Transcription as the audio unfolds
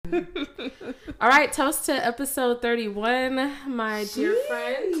All right, toast to episode 31, my dear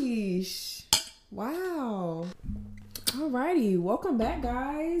friend. Wow. Alrighty, welcome back,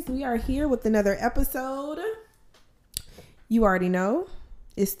 guys. We are here with another episode. You already know,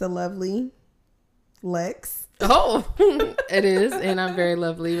 it's the lovely Lex. Oh, it is, and I'm very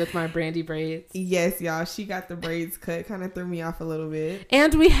lovely with my brandy braids. Yes, y'all, she got the braids cut. Kind of threw me off a little bit.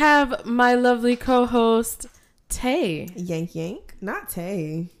 And we have my lovely co-host, Tay. Yank. Not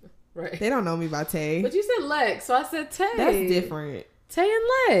Tay. Right. They don't know me by Tay. But you said Lex, so I said Tay. That's different. Tay and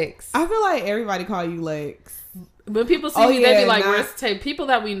Lex. I feel like everybody call you Lex. When people see me, they be like, where's Tay? People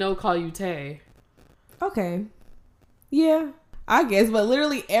that we know call you Tay. Okay. Yeah, I guess. But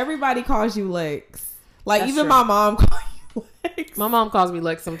literally everybody calls you Lex. Like, that's even true. My mom calls you Lex. My mom calls me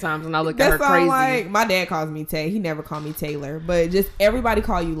Lex sometimes and I look at her crazy. Like, my dad calls me Tay. He never called me Taylor. But just everybody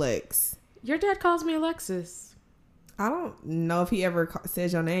call you Lex. Your dad calls me Alexis. I don't know if he ever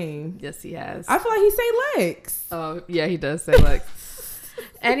says your name. Yes, he has. I feel like he say Lex. Oh, yeah, he does say Lex.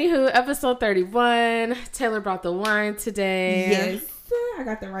 Anywho, episode 31. Taylor brought the wine today. Yes. I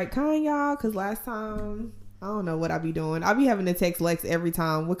got the right kind, y'all. Because last time, I don't know what I be doing. I be having to text Lex every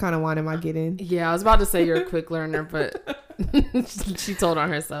time. What kind of wine am I getting? Yeah, I was about to say you're a quick learner, but she told on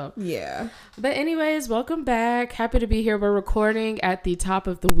herself. Yeah. But anyways, welcome back. Happy to be here. We're recording at the top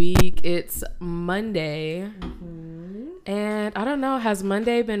of the week. It's Monday. Mm-hmm. And I don't know, has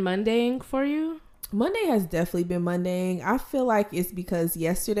Monday been Mondaying for you? Monday has definitely been Mondaying. I feel like it's because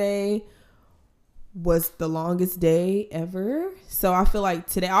yesterday was the longest day ever. So I feel like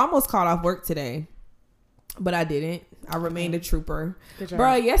today, I almost called off work today. But I didn't. I remained a trooper.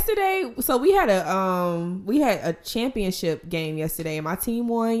 Bro, yesterday, so we had a championship game yesterday. My team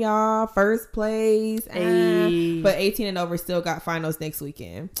won, y'all. First place. But 18 and over still got finals next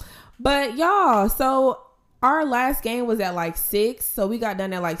weekend. But y'all, so our last game was at like 6. So we got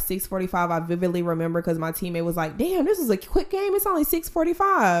done at like 6:45. I vividly remember because my teammate was like, damn, this was a quick game. It's only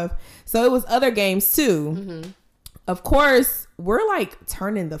 6:45. So it was other games too. Mm-hmm. Of course, we're like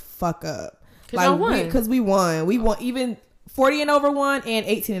turning the fuck up. Like, because we won. We won even 40 and over won and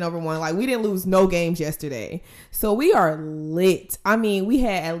 18 and over won. Like, we didn't lose no games yesterday. So we are lit. I mean, we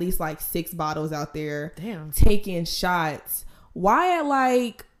had at least like 6 bottles out there. Damn. Taking shots. Why at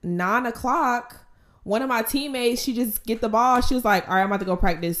like 9 o'clock, one of my teammates, she just get the ball. She was like, all right, I'm about to go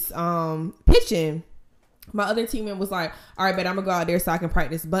practice pitching. My other teammate was like, all right, but I'm going to go out there so I can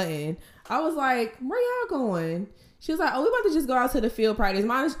practice button. I was like, where y'all going? She was like, oh, we about to just go out to the field practice.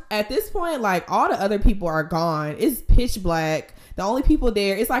 At this point, like, all the other people are gone. It's pitch black. The only people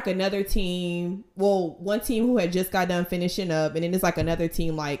there, it's like another team. Well, one team who had just got done finishing up. And then it's like another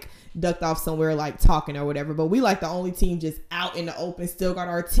team, like, ducked off somewhere, like, talking or whatever. But we, like, the only team just out in the open, still got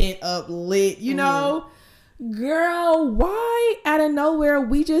our tent up, lit, you know? Girl, why out of nowhere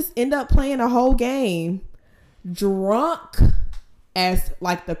we just end up playing a whole game? Drunk as,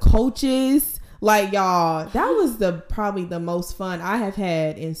 like, the coaches. Like, y'all, that was probably the most fun I have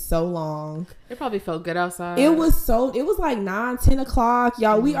had in so long. It probably felt good outside. It was like 9, 10 o'clock.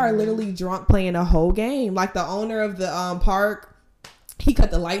 Y'all, we are literally drunk playing a whole game. Like, the owner of the park, he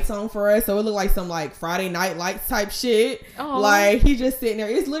cut the lights on for us. So it looked like some, like, Friday Night Lights type shit. Oh. Like, he just sitting there.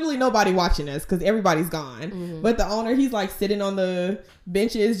 It's literally nobody watching us because everybody's gone. Mm-hmm. But the owner, he's, like, sitting on the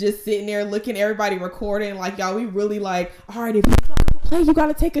benches, just sitting there looking, everybody recording. Like, y'all, we really like, all right, if you fuck up a play, you got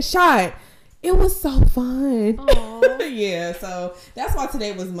to take a shot. It was so fun. Yeah, so that's why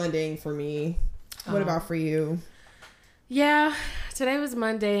today was Monday for me. What about for you? Yeah, today was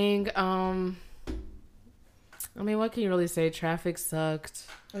Monday. I mean, what can you really say? Traffic sucked.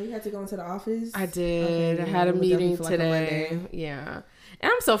 Oh, you had to go into the office? I did. Okay, I had a meeting today. Like yeah.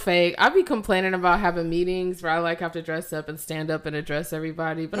 And I'm so fake. I be complaining about having meetings where I like have to dress up and stand up and address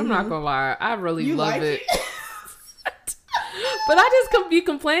everybody. But I'm not going to lie. I really love it. But I just be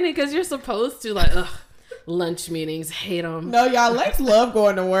complaining because you're supposed to, like, ugh, lunch meetings, hate them. No, y'all, Lex love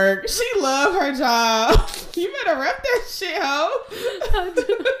going to work. She love her job. You better rep that shit, ho.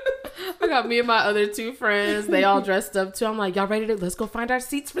 I got me and my other 2 friends. They all dressed up, too. I'm like, y'all ready to, let's go find our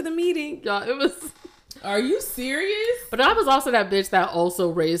seats for the meeting. Y'all, it was... Are you serious? But I was also that bitch that also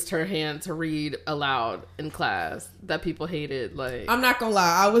raised her hand to read aloud in class that people hated. Like, I'm not gonna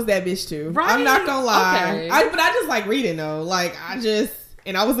lie, I was that bitch too. Right? I'm not gonna lie. Okay. But I just like reading though. Like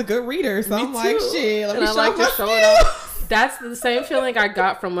and I was a good reader, so I'm like, shit. Let me show it up. That's the same feeling I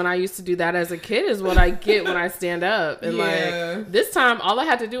got from when I used to do that as a kid is what I get when I stand up. And like this time, all I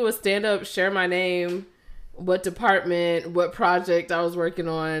had to do was stand up, share my name, what department, what project I was working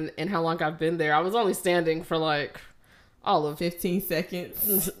on, and how long I've been there. I was only standing for like all of 15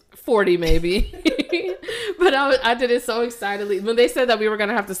 seconds, 40 maybe. But I did it so excitedly. When they said that we were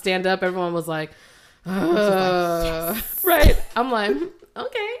gonna have to stand up, everyone was like, yes. Right. I'm like,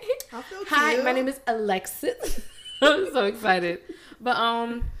 okay. Hi, my name is Alexis. I'm so excited. But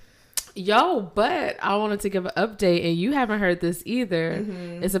but I wanted to give an update, and you haven't heard this either.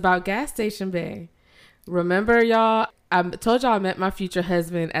 Mm-hmm. It's about Gas Station Bay. Remember, y'all, I told y'all I met my future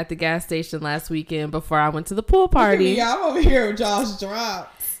husband at the gas station last weekend before I went to the pool party. Yeah, I'm over here with Josh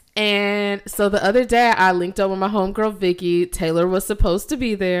drops. And so the other day I linked up with my homegirl Vicky. Taylor was supposed to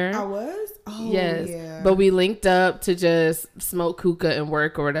be there. I was? Oh, yes. Yeah. But we linked up to just smoke hookah and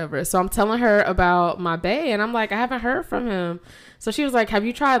work or whatever. So I'm telling her about my bae, and I'm like, I haven't heard from him. So she was like, have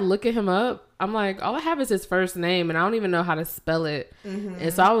you tried looking him up? I'm like, all I have is his first name, and I don't even know how to spell it. Mm-hmm.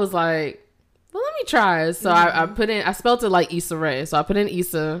 And so I was like, well, let me try. So mm-hmm. I spelled it like Issa Rae. So I put in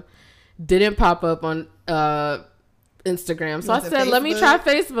Issa, didn't pop up on Instagram. So I said, let me try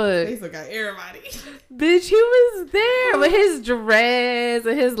Facebook. Facebook got everybody. Bitch, he was there with his dreads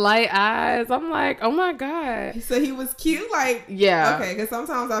and his light eyes. I'm like, oh my God. So he was cute? Like, yeah. Okay, because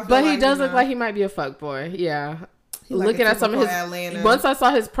sometimes I feel but he does look like he might be a fuckboy. Yeah. Looking at some of his Atlanta. Once I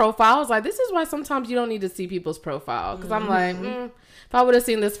saw his profile, I was like, this is why sometimes you don't need to see people's profile. Because I'm like, if I would have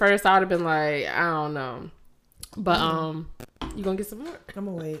seen this first, I would have been like, I don't know. But you gonna get some more? I'm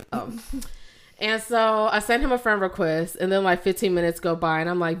gonna wait. And so I sent him a friend request, and then like 15 minutes go by, and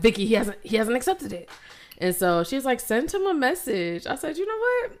I'm like, Vicky, he hasn't accepted it. And so she's like, send him a message. I said, you know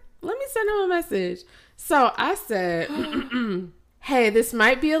what? Let me send him a message. So I said, hey, this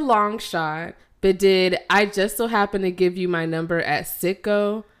might be a long shot, but did I just so happen to give you my number at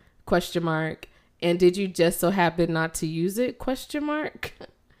Sitco? ? And did you just so happen not to use it? ?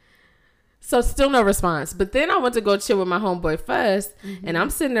 So still no response. But then I went to go chill with my homeboy first, and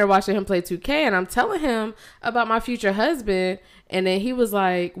I'm sitting there watching him play 2K, and I'm telling him about my future husband, and then he was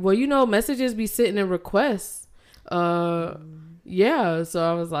like, well, you know, messages be sitting in requests. Yeah. So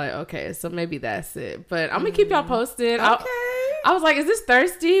I was like, okay, so maybe that's it. But I'm gonna keep y'all posted. Okay. I was like, is this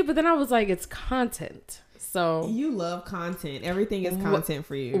thirsty? But then I was like, it's content. So you love content. Everything is content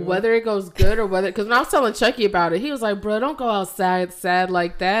for you. Whether it goes good or because when I was telling Chucky about it, he was like, bro, don't go outside sad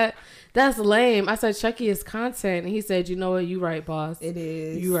like that. That's lame. I said, Chucky is content. And he said, you know what? You right, boss. It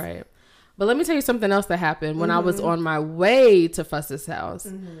is. You right. But let me tell you something else that happened when I was on my way to Fuss's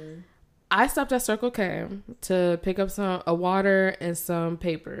house. I stopped at Circle K to pick up a water and some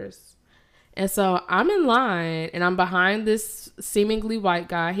papers. And so I'm in line, and I'm behind this seemingly white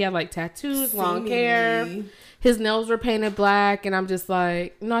guy. He had like tattoos, long hair. His nails were painted black. And I'm just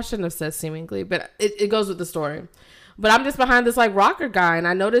like, no, I shouldn't have said seemingly, but it goes with the story. But I'm just behind this like rocker guy, and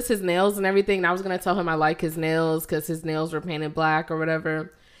I noticed his nails and everything. And I was going to tell him I like his nails because his nails were painted black or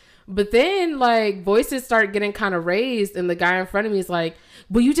whatever. But then like voices start getting kind of raised, and the guy in front of me is like,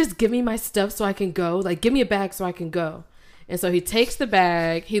 will you just give me my stuff so I can go? Like, give me a bag so I can go. And so he takes the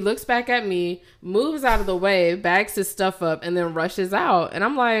bag, he looks back at me, moves out of the way, bags his stuff up, and then rushes out. And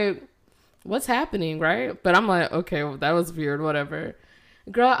I'm like, what's happening, right? But I'm like, okay, well, that was weird, whatever.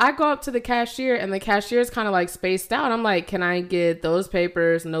 Girl, I go up to the cashier, and the cashier's kind of like spaced out. I'm like, can I get those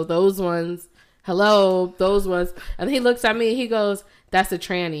papers? No, those ones. Hello, those ones. And he looks at me, he goes, that's a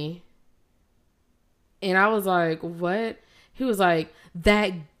tranny. And I was like, what? He was like,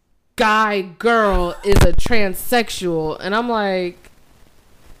 that girl is a transsexual. And I'm like,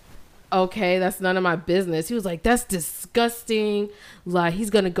 okay, that's none of my business. He was like, that's disgusting. Like, he's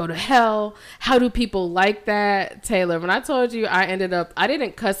gonna go to hell. How do people like that? Taylor, when I told you I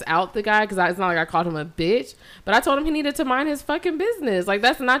didn't cuss out the guy because it's not like I called him a bitch, but I told him he needed to mind his fucking business. Like,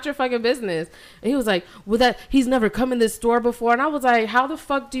 that's not your fucking business. And he was like, well, he's never come in this store before. And I was like, how the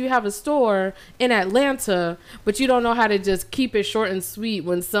fuck do you have a store in Atlanta, but you don't know how to just keep it short and sweet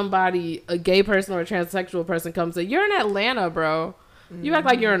when somebody, a gay person or a transsexual person comes in? You're in Atlanta, bro. You act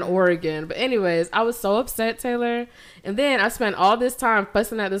like you're in Oregon. But anyways, I was so upset, Taylor. And then I spent all this time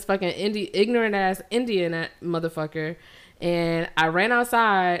fussing at this fucking ignorant ass Indian motherfucker. And I ran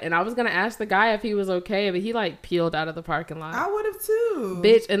outside, and I was going to ask the guy if he was okay, but he like peeled out of the parking lot. I would have too.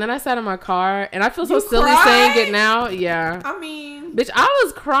 Bitch. And then I sat in my car, and I feel so silly saying it now. Yeah. I mean. Bitch, I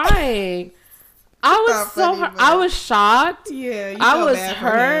was crying. I was shocked. Yeah, I was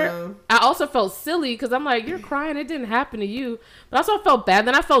hurt. I also felt silly because I'm like, you're crying. It didn't happen to you. But I also felt bad.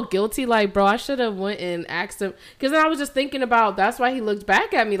 Then I felt guilty. Like, bro, I should have went and asked him. Because then I was just thinking about, that's why he looked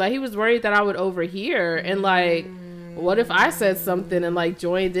back at me. Like, he was worried that I would overhear. And like, what if I said something and like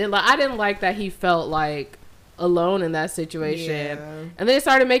joined in? Like, I didn't like that he felt like alone in that situation. Yeah. And then it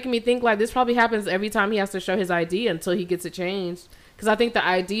started making me think like, this probably happens every time he has to show his ID until he gets it changed. Because I think the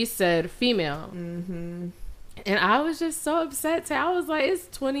ID said female. And And I was just so upset. I was like, it's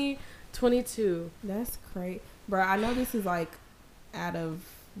 2022. That's great. Bro, I know this is like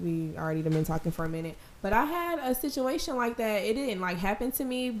we already been talking for a minute, but I had a situation like that. It didn't like happen to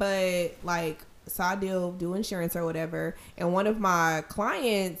me, but like, so I do insurance or whatever. And one of my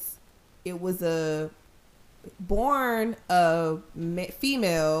clients, it was born a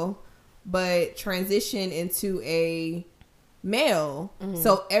female, but transitioned into a male.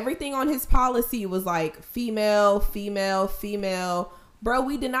 So everything on his policy was like female. Bro,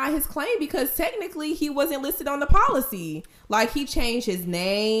 we denied his claim because technically he wasn't listed on the policy. Like, he changed his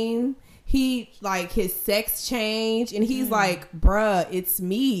name, his sex changed, and he's like, bruh, it's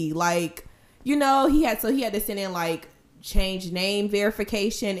me. Like, you know, he had to send in like change name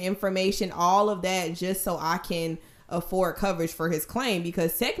verification information, all of that, just so I can afford coverage for his claim,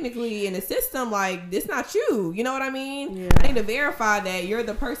 because technically in the system, like, this not you know what I mean? Yeah. I need to verify that you're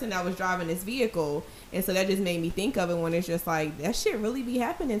the person that was driving this vehicle. And so that just made me think of it when it's just like, that shit really be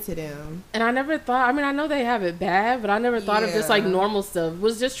happening to them. And I never thought, I mean, I know they have it bad, but I never thought of just like normal stuff.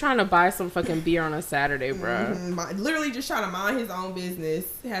 Was just trying to buy some fucking beer on a Saturday, bro. Literally just trying to mind his own business,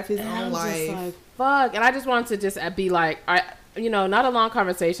 have his own life. Just like, fuck. And I just wanted to just be like, not a long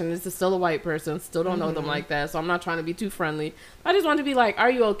conversation. This is still a white person. Still don't know them like that. So I'm not trying to be too friendly. I just wanted to be like, are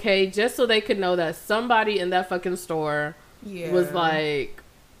you okay? Just so they could know that somebody in that fucking store was like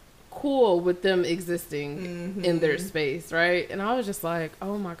cool with them existing in their space, right? And I was just like,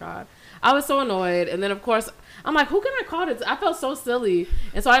 oh my God. I was so annoyed. And then, of course, I'm like, who can I call this? I felt so silly.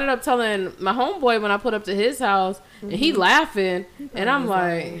 And so I ended up telling my homeboy when I put up to his house, and he laughing. And I'm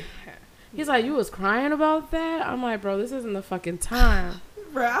like... He's like, you was crying about that? I'm like, bro, this isn't the fucking time.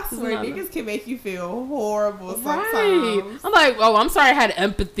 Bro, I swear, niggas can make you feel horrible sometimes. Right. I'm like, oh, I'm sorry I had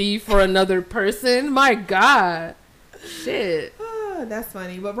empathy for another person. My God. Shit. That's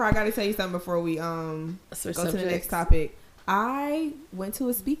funny. But, bro, I got to tell you something before we go to the next topic. I went to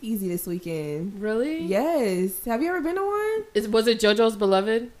a speakeasy this weekend. Really? Yes. Have you ever been to one? Was it JoJo's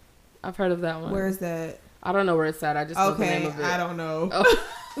Beloved? I've heard of that one. Where is that? I don't know where it's at. I just know the name of it. I don't know. Oh.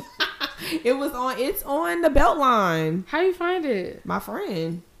 It's on the Beltline. How you find it? My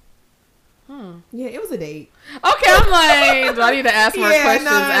friend. Yeah, it was a date. Okay, I'm like, do I need to ask more questions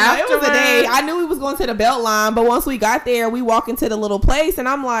after? It was a date. I knew we was going to the Beltline, but once we got there, we walk into the little place, and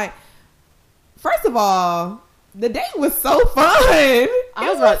I'm like, first of all, the date was so fun. It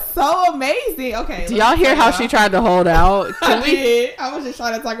was so amazing. Okay. Do y'all hear how she tried to hold out? I was just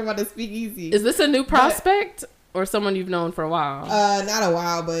trying to talk about the speakeasy. Is this a new prospect? Or someone you've known for a while? Not a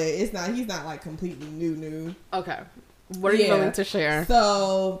while, but he's not like completely new. Okay. What are you willing to share?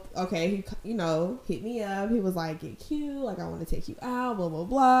 So, okay, he, hit me up. He was like, get cute. Like, I want to take you out, blah, blah,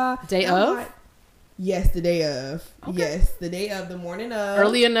 blah. Day of? Like, yes, the day of. Okay. Yes, the day of, the morning of.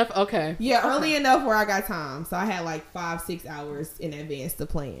 Early enough? Okay. Yeah, early enough where I got time. So, I had like 5-6 hours in advance to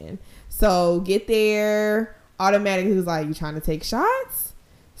plan. So, get there. Automatically was like, you trying to take shots?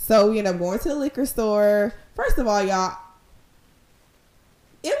 So, we end up going to the liquor store. First of all, y'all,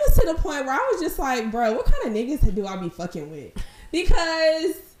 it was to the point where I was just like, bro, what kind of niggas do I be fucking with?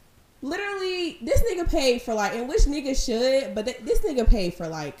 Because literally, this nigga paid for like, and which nigga should, but this nigga paid for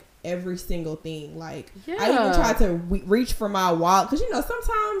like every single thing. Like, I even tried to reach for my wallet. Because,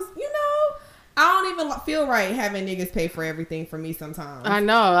 sometimes, I don't even feel right having niggas pay for everything for me sometimes. I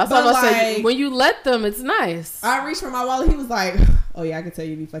know. That's what I say. When you let them, it's nice. I reached for my wallet. He was like, oh, yeah, I can tell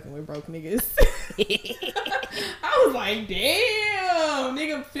you be fucking with broke niggas. I was like, damn.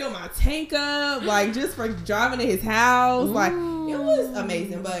 Nigga fill my tank up. Like, just for driving to his house. Ooh. Like, it was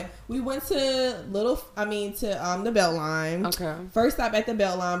amazing. But we went to the Beltline. Okay. First stop at the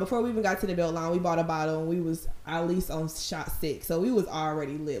Beltline. Before we even got to the Beltline, we bought a bottle. And we was at least on shot 6. So we was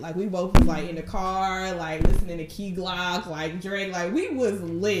already lit. Like, we both was like in the car, like listening to Key Glock, like Drake. Like, we was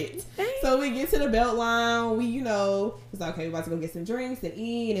lit. So we get to the Beltline. We, it's like, okay, we about to go get some drinks and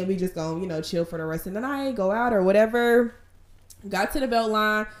eat. And then we just go, chill for the rest of the night, go out or whatever. Got to the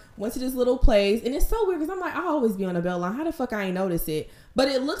Beltline. Went to this little place. And it's so weird because I'm like, I always be on the Beltline. How the fuck I ain't notice it? But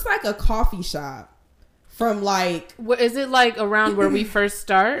it looks like a coffee shop from like... Is it like around where we first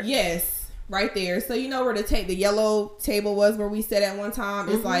start? Yes. Right there. So where the yellow table was where we sat at one time?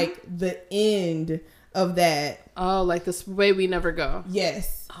 It's like the end of that. Oh, like this way we never go.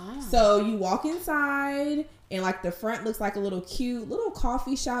 Yes. Oh. So you walk inside and like the front looks like a little cute little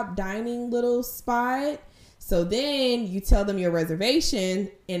coffee shop dining little spot. So then you tell them your reservation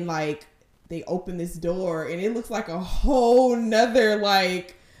and like they open this door and it looks like a whole nother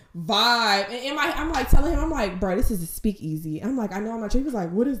like vibe. And I'm like telling him, I'm like, bro, this is a speakeasy. I'm like, I know I'm not. He was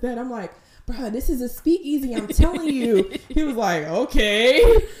like, what is that? I'm like, bro, this is a speakeasy. I'm telling you. He was like,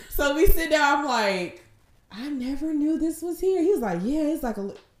 okay. So we sit down. I'm like, I never knew this was here. He was like, yeah, it's like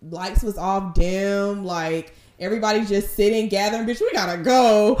lights was off dim, like everybody just sitting, gathering. Bitch, we gotta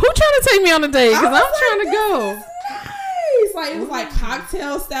go. Who trying to take me on a date? Because I'm trying to go. Nice. Like, it was like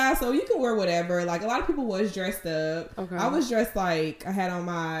cocktail style, so you can wear whatever. Like, a lot of people was dressed up. Okay. I was dressed like, I had on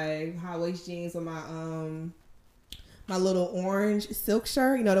my high waist jeans with my my little orange silk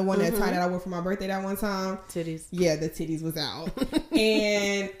shirt, you know, the one that tied that I wore for my birthday that one time. Titties. Yeah, the titties was out.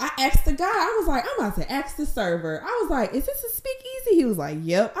 And I asked the guy, I was like, I'm about to ask the server. I was like, is this a speakeasy? He was like,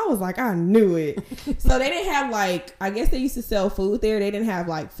 yep. I was like, I knew it. So they didn't have like, I guess they used to sell food there. They didn't have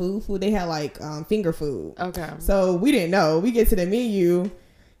like food. They had like finger food. Okay. So we didn't know. We get to the menu.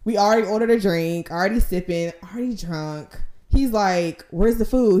 We already ordered a drink, already sipping, already drunk. He's like, where's the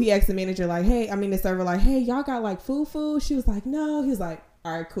food? He asked the manager, like, the server, like, hey, y'all got like food? She was like, no. He was like,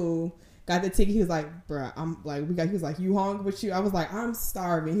 all right, cool. Got the ticket. He was like, bruh, he was like, you hungry with you? I was like, I'm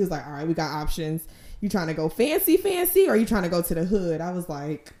starving. He was like, all right, we got options. You trying to go fancy, or you trying to go to the hood? I was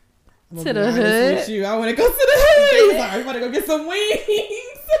like, to the hood? With you. I want to go to the hood. He was like, you want to go get some wings?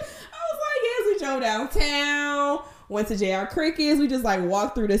 I was like, yes, we drove downtown. Went to JR Crickets. We just like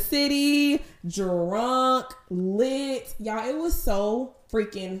walked through the city, drunk, lit. Y'all, it was so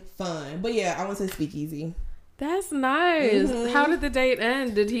freaking fun. But yeah, I went to Speakeasy. That's nice. How did the date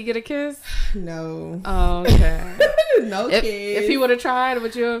end? Did he get a kiss? No. Oh, okay. No kiss. If he would have tried,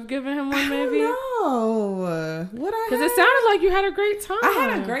 would you have given him one maybe? No. Because it sounded like you had a great time. I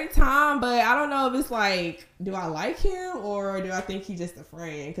had a great time, but I don't know if it's like, do I like him or do I think he's just a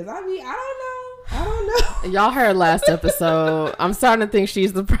friend? Because I don't know. Y'all heard last episode. I'm starting to think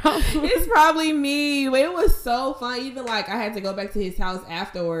she's the problem. It's probably me. But it was so fun. Even like I had to go back to his house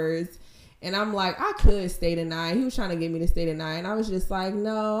afterwards. And I'm like, I could stay the night. He was trying to get me to stay the night. And I was just like,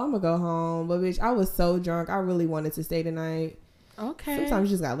 no, I'm going to go home. But bitch, I was so drunk. I really wanted to stay the night. Okay. Sometimes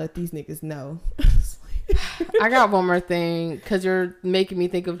you just got to let these niggas know. I got one more thing because you're making me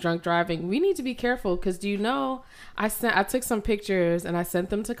think of drunk driving. We need to be careful because do you know I took some pictures and I sent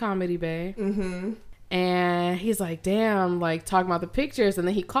them to Comedy Bay. And he's like, damn, like talking about the pictures. And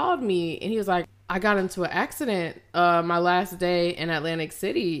then he called me and he was like, I got into an accident my last day in Atlantic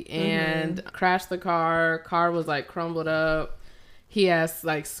City and crashed the car. Car was like crumbled up. He has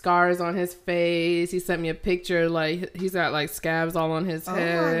like scars on his face. He sent me a picture. Like he's got like scabs all on his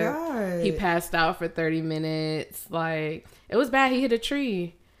head. Oh my God. He passed out for 30 minutes. Like it was bad. He hit a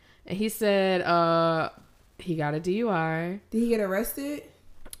tree. And he said he got a DUI. Did he get arrested?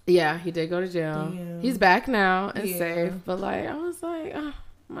 Yeah, he did go to jail. Damn. He's back now and safe. But like I was like, oh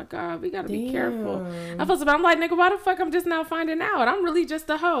my God, we gotta be careful. I felt so bad. I'm like, nigga, why the fuck I'm just now finding out? I'm really just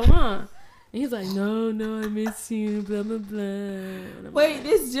a hoe, huh? And he's like, no, I miss you, blah, blah, blah. Wait, like,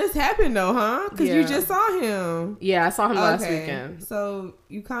 this just happened though, huh? Because you just saw him. Yeah, I saw him last weekend. So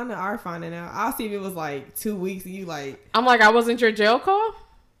you kind of are finding out. I'll see if it was like 2 weeks and you like. I'm like, I wasn't your jail call?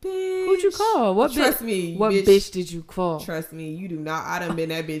 Bitch. Who'd you call? What Trust me. What bitch did you call? Trust me, you do not. I done been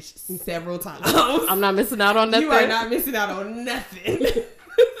that bitch several times. I'm not missing out on nothing. You are not missing out on nothing.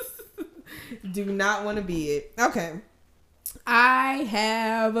 Do not want to be it. Okay. I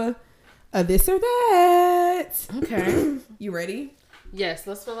have a this or that. Okay. You ready? Yes,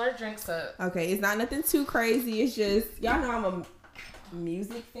 let's fill our drinks up. Okay, it's not nothing too crazy. It's just, y'all know I'm a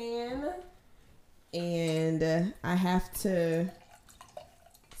music fan. And I have to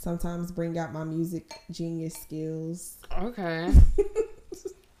sometimes bring out my music genius skills. Okay.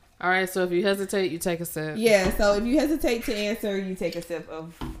 All right, so if you hesitate, you take a sip. Yeah, so if you hesitate to answer, you take a sip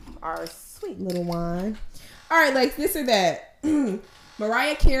of our sweet little wine. All right, Lex, this or that.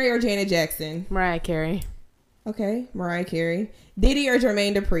 Mariah Carey or Janet Jackson? Mariah Carey. Okay, Mariah Carey. Diddy or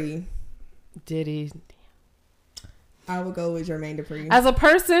Jermaine Dupri? Diddy. I would go with Jermaine Dupri. As a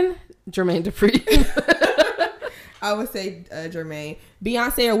person, Jermaine Dupri. I would say Jermaine.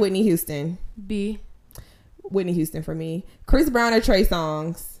 Beyonce or Whitney Houston? B. Whitney Houston for me. Chris Brown or Trey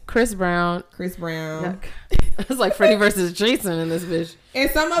Songz? Chris Brown. Chris Brown. It's like Freddie versus Jason in this bitch. And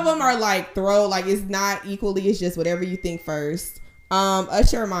some of them are like like it's not equally. It's just whatever you think first.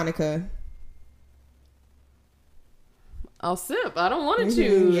 Usher or Monica? I'll sip. I don't want to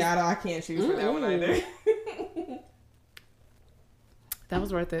choose. Yeah, I can't choose for that one either. That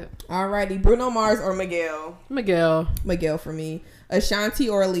was worth it. Alrighty, Bruno Mars or Miguel? Miguel for me. Ashanti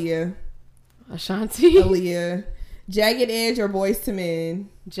or Aaliyah? Ashanti. Aaliyah. Jagged Edge or Boyz II Men?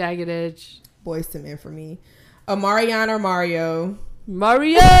 Jagged Edge. Boyz II Men for me. Omarion or Mario?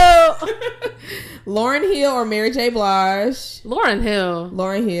 Mario. Lauryn Hill or Mary J. Blige? Lauryn Hill.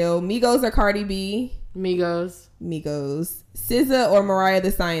 Migos or Cardi B? Migos. SZA or Mariah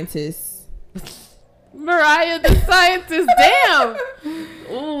the Scientist? Mariah the Scientist. Damn.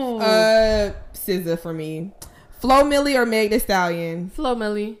 Ooh. SZA for me. Flo Milli or Meg Thee Stallion? Flo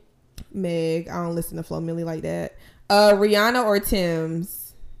Milli. Meg. I don't listen to Flo Milli like that. Rihanna or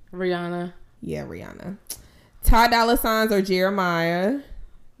Tim's? Rihanna. Yeah, Rihanna. Ty Dolla $ign or Jeremiah?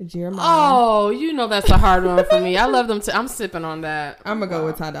 Oh, you know that's a hard one for me. I love them too. I'm sipping on that. I'm gonna go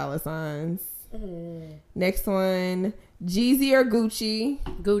with Ty Dolla $ign. Next one, Jeezy or Gucci?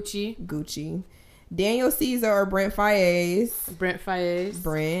 Gucci. Daniel Caesar or Brent Faiyaz?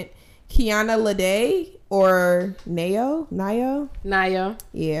 Brent. Kiana Lede or Nayo?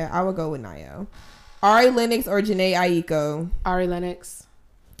 Yeah, I would go with Nayo. Ari Lennox or Jhené Aiko? Ari Lennox.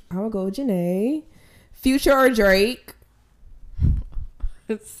 I would go with Jhené. Future or Drake?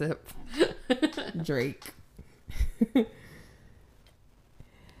 Sip. Drake.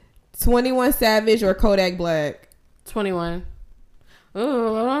 21 Savage or Kodak Black? 21.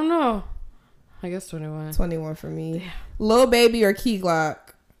 Oh, I don't know. I guess 21. 21 for me. Damn. Lil Baby or Key Glock?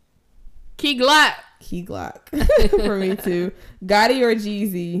 Key Glock for me too. Gotti or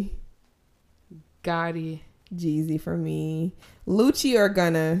Jeezy? Gotti. Jeezy for me. Lucci or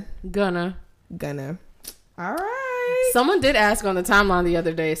Gunna? Gunna. All right. Someone did ask on the timeline the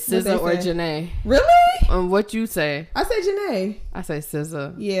other day, SZA or Jhené. Really? What you say? I say Jhené. I say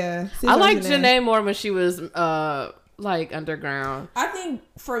SZA. Yeah. I like Jhené more when she was like underground. I think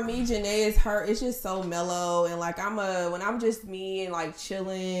for me, Jhené is her. It's just so mellow, and like when I'm just me and like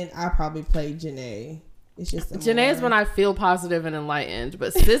chilling, I probably play Jhené. It's just Jhené is when I feel positive and enlightened,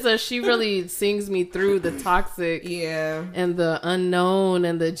 but SZA, she really sings me through the toxic, and the unknown,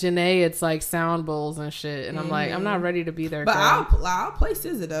 and the Jhené, it's like sound bowls and shit, and I'm like, I'm not ready to be there. But I'll play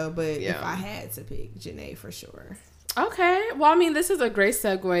SZA though. But if I had to pick, Jhené for sure. Okay, well, I mean, this is a great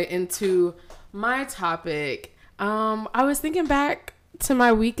segue into my topic. I was thinking back to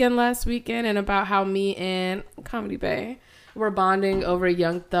my weekend last weekend and about how me and Comedy Bay were bonding over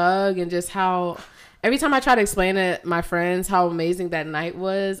Young Thug, and just how every time I try to explain to my friends how amazing that night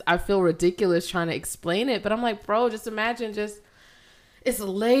was, I feel ridiculous trying to explain it. But I'm like, bro, just imagine, it's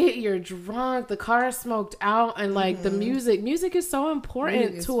late, you're drunk, the car is smoked out, and like the music is so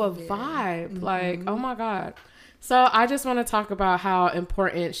important to a vibe. Like, oh my God. So I just want to talk about how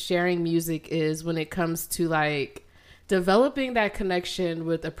important sharing music is when it comes to like developing that connection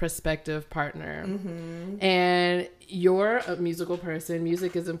with a prospective partner. And you're a musical person.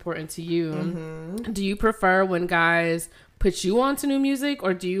 Music is important to you. Do you prefer when guys put you onto new music,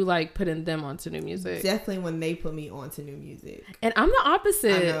 or do you like putting them onto new music? Definitely when they put me onto new music. And I'm the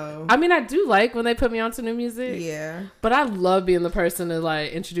opposite. I mean, I do like when they put me onto new music. Yeah. But I love being the person to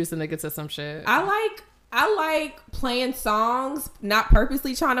like introduce a nigga to some shit. I like playing songs, not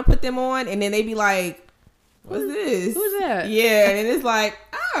purposely trying to put them on, and then they be like, what's this? Who's that? Yeah, and it's like,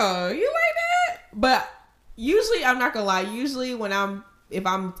 oh, you like that? But usually, I'm not gonna lie, usually if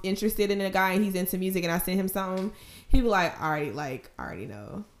I'm interested in a guy and he's into music and I send him something, he be like, I already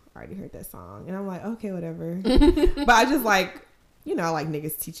know. I already heard that song. And I'm like, okay, whatever. But I just like, I like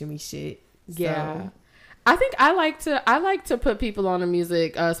niggas teaching me shit. Yeah. So. I think I like to put people on the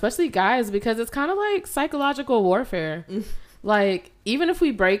music, especially guys, because it's kind of like psychological warfare. Like, even if we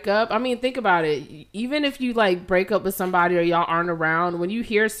break up, I mean, think about it. Even if you like break up with somebody or y'all aren't around, when you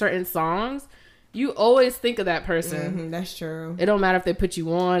hear certain songs, you always think of that person. That's true. It don't matter if they put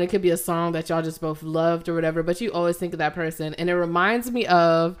you on. It could be a song that y'all just both loved or whatever, but you always think of that person. And it reminds me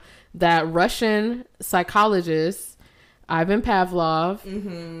of that Russian psychologist, Ivan Pavlov.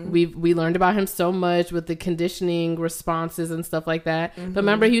 We learned about him so much with the conditioning responses and stuff like that. But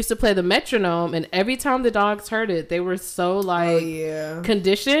remember, he used to play the metronome, and every time the dogs heard it, they were so like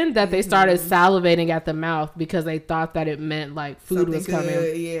conditioned that they started salivating at the mouth because they thought that it meant like food was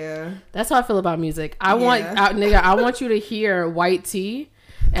coming. Yeah, that's how I feel about music. I want you to hear White Tea.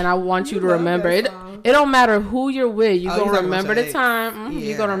 And I want you to remember it. It don't matter who you're with. You gonna remember the time.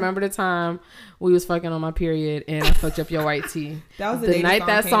 You gonna remember the time we was fucking on my period and I fucked up your white tea. That was the night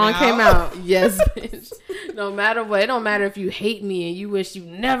that song came out. Yes, bitch. No matter what. It don't matter if you hate me and you wish you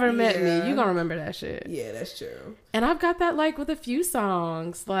never met me. You gonna remember that shit. Yeah, that's true. And I've got that like with a few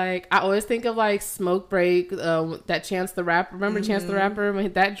songs. Like I always think of like Smoke Break, that Chance the Rapper. Remember Chance the Rapper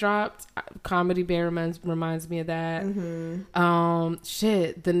when that dropped? Comedy Bear reminds me of that.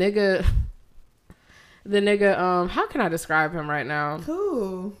 Shit, the nigga, how can I describe him right now?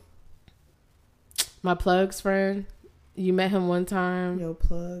 Cool. My Plug's friend. You met him one time. Your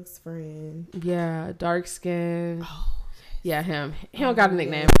Plug's friend. Yeah, dark skin. Oh, yes. Yeah, him. He don't got a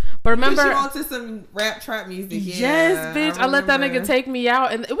nickname. But remember, put you onto some rap trap music. Yes, bitch. I let that nigga take me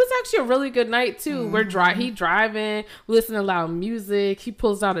out, and it was actually a really good night too. He driving, we listen to loud music. He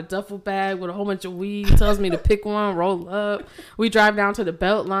pulls out a duffel bag with a whole bunch of weed. Tells me to pick one, roll up. We drive down to the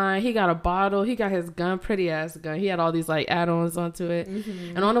belt line. He got a bottle. He got his gun, pretty ass gun. He had all these like add-ons onto it.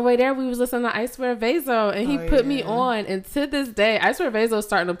 And on the way there, we was listening to I Swear Vezo, and he put me on. And to this day, I Swear Vezo's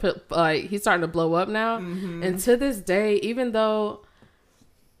starting to put he's starting to blow up now. And to this day, even though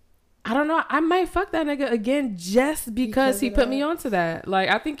I don't know, I might fuck that nigga again just because he put me onto that. Like,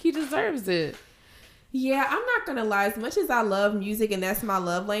 I think he deserves it. Yeah, I'm not gonna lie. As much as I love music and that's my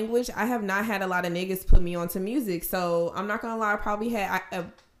love language, I have not had a lot of niggas put me onto music. So I'm not gonna lie. I probably had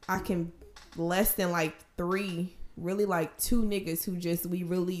I can less than like 3, really like 2 niggas who just we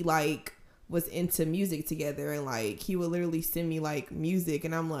really like was into music together, and like he would literally send me like music,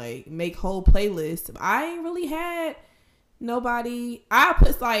 and I'm like make whole playlists. I ain't really had nobody. I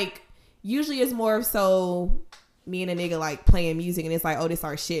put like usually it's more of so me and a nigga like playing music and it's like, oh, this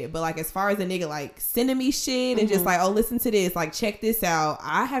our shit. But like as far as a nigga like sending me shit and just like, oh, listen to this, like check this out,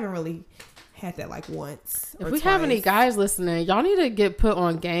 I haven't really had that like once. If we have any guys listening, y'all need to get put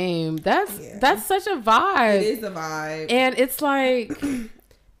on game. That's such a vibe. It is a vibe. And it's like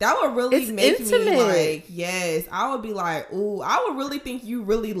that would really make intimate. Me like, yes, I would be like, ooh, I would really think you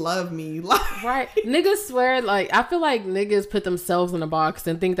really love me. Like, right. Niggas swear, like, I feel like niggas put themselves in a box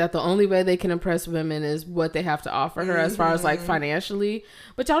and think that the only way they can impress women is what they have to offer her as far as like financially.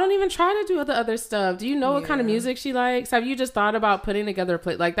 But y'all don't even try to do the other stuff. Do you know what kind of music she likes? Have you just thought about putting together a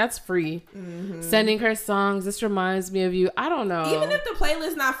play? Like, that's free. Sending her songs. This reminds me of you. I don't know. Even if the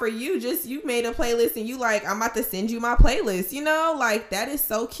playlist not for you, just you made a playlist and you like, I'm about to send you my playlist. You know, like that is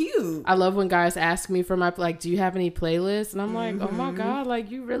so cute. I love when guys ask me for my, like, do you have any playlists? And I'm like, oh my God,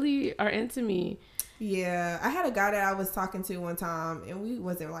 like you really are into me. Yeah. I had a guy that I was talking to one time and we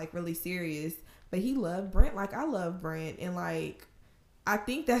wasn't like really serious, but he loved Brent. Like I love Brent. And like, I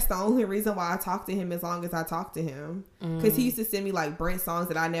think that's the only reason why I talk to him as long as I talk to him. Because he used to send me like Brent songs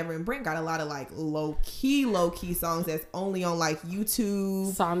that I never, and Brent got a lot of like low key songs that's only on like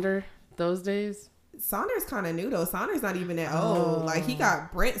YouTube. Sonder, those days. Sonder's kind of new though. Sonder's not even that old. Like he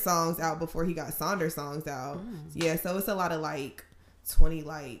got Brent songs out before he got Sonder songs out. Yeah, so it's a lot of like 20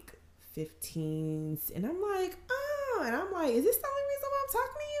 like 15s, and I'm like, oh, and I'm like, is this the only reason why I'm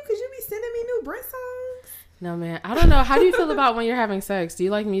talking to you? Because you be sending me new Brent songs. No man, I don't know. How do you feel about when you're having sex? Do you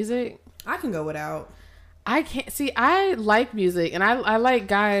like music? I can go without. I can't see. I like music, and I like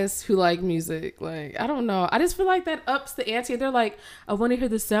guys who like music. Like I don't know. I just feel like that ups the ante. They're like, I want to hear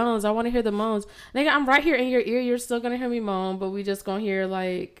the sounds. I want to hear the moans. Nigga, I'm right here in your ear. You're still gonna hear me moan, but we just gonna hear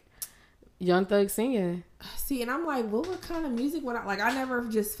like Young Thug singing. See, and I'm like, what kind of music would I like? I never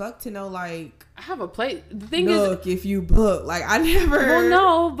just fuck to know like. I have a play. The thing look, if you book, like I never. Well,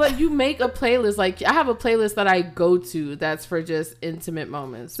 no, but you make a playlist. Like I have a playlist that I go to that's for just intimate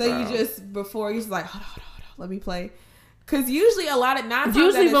moments. So you just before you just like hold on, let me play. Because usually a lot of 9 times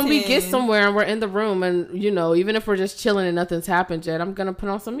usually out of when 10, we get somewhere and we're in the room and you know even if we're just chilling and nothing's happened yet, I'm gonna put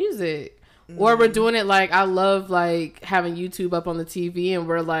on some music. Or we're doing it like I love like having YouTube up on the TV and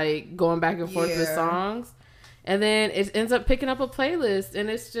we're like going back and forth with songs, and then it ends up picking up a playlist and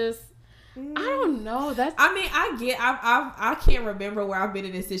it's just I don't know. That's I mean I can't remember where I've been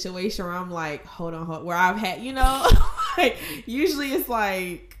in a situation where I'm like hold on where I've had like usually it's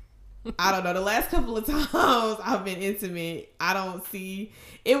like I don't know, the last couple of times I've been intimate, I don't see,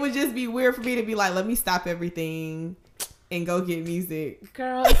 it would just be weird for me to be like, let me stop everything and go get music.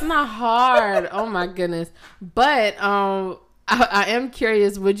 Girl, it's not hard. Oh my goodness. But I am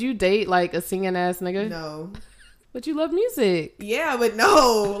curious, would you date like a singing ass nigga? No. But you love music. Yeah, but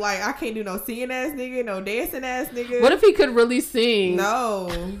no. Like I can't do no singing ass nigga, no dancing ass nigga. What if he could really sing? No.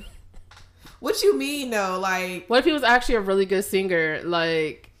 What you mean though? Like what if he was actually a really good singer?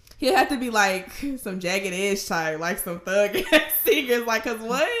 Like he'd have to be like some Jagged Edge type, like some thug ass singers. Like, cause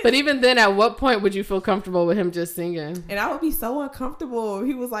what? But even then, at what point would you feel comfortable with him just singing? And I would be so uncomfortable if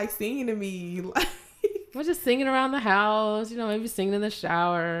he was like singing to me. Like, we're just singing around the house, you know, maybe singing in the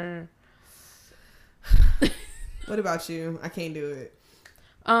shower. What about you? I can't do it.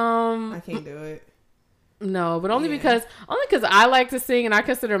 I can't do it. No, but only because I like to sing and I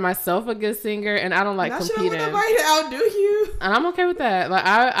consider myself a good singer and I don't like competing. I don't want nobody to outdo you. And I'm okay with that. Like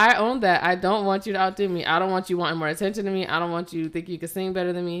I own that. I don't want you to outdo me. I don't want you wanting more attention to me. I don't want you to think you can sing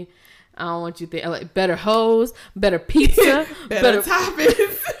better than me. I don't want you to think like better hoes, better pizza, better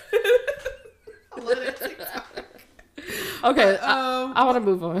toppings. Okay, I want to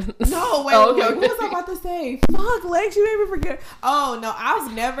move on. No, wait, okay. What was I about to say? Fuck, Lex, you made me forget. Oh, no, I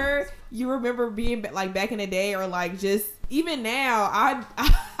was never, you remember being like back in the day or like just, even now,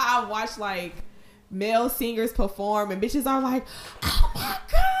 I watch like male singers perform and bitches are like, oh my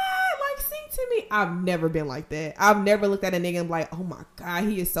God, like sing to me. I've never been like that. I've never looked at a nigga and be like, oh my God,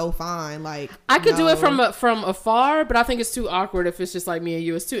 he is so fine. Like I could do it from afar, but I think it's too awkward if it's just like me and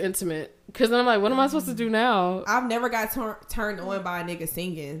you. It's too intimate. Because then I'm like, what am I supposed to do now? I've never got turned on by a nigga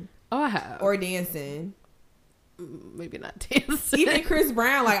singing. Oh, I have. Or dancing. Maybe not dancing. Even Chris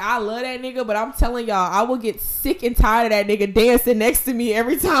Brown, like I love that nigga, but I'm telling y'all, I will get sick and tired of that nigga dancing next to me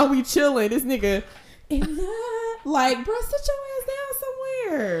every time we chilling. This nigga, like, bro, sit your ass down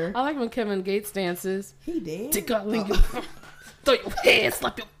somewhere. I like when Kevin Gates dances. He dance. Dick all in your, throw your head,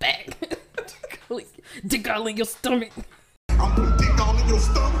 slap your back. Dick all in your stomach. I'm putting dick all in your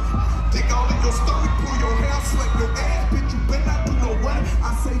stomach. Dick all in your stomach. Pull your hair, slap your ass. Bitch, you better not do no what.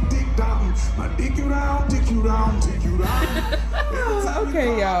 I say dick down. My dick you down, dick you down, dick you down.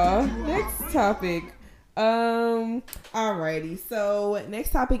 Okay, y'all. Next topic. Alrighty. So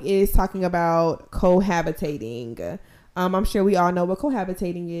next topic is talking about cohabitating. I'm sure we all know what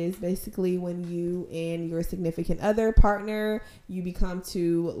cohabitating is. Basically, when you and your significant other partner, you become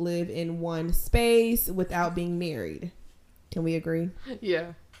to live in one space without being married. Can we agree?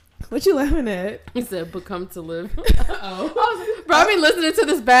 Yeah. What you laughing at? He said, become to live. Oh. Bro, I be listening to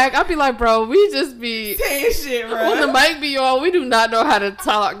this back. I be like, bro, we just be saying shit, bro. When the mic be on, we do not know how to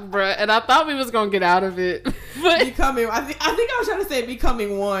talk, bro. And I thought we was going to get out of it. But becoming, I think I was trying to say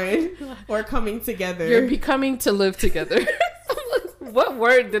becoming one or coming together. You're becoming to live together. What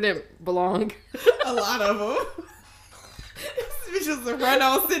word didn't belong? A lot of them. This bitch was run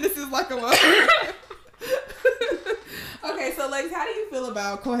on sentences like a mother. Okay, so Lex, how do you feel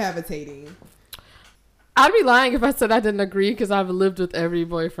about cohabitating? I'd be lying if I said I didn't agree because I've lived with every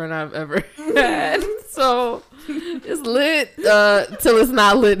boyfriend I've ever had. So it's lit till it's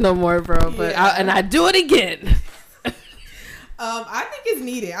not lit no more, bro. But yeah. I do it again. I think it's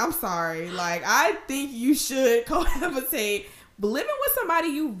needed. I'm sorry. Like, I think you should cohabitate. But living with somebody,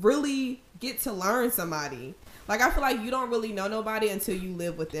 you really get to learn somebody. Like, I feel like you don't really know nobody until you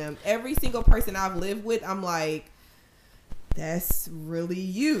live with them. Every single person I've lived with, I'm like, that's really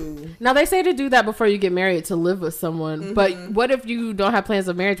you. Now, they say to do that before you get married, to live with someone. Mm-hmm. But what if you don't have plans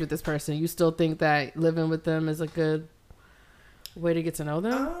of marriage with this person? You still think that living with them is a good way to get to know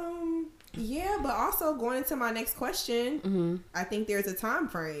them? Yeah, but also going into my next question, mm-hmm. I think there's a time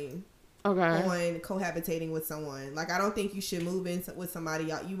frame on cohabitating with someone. Like, I don't think you should move in with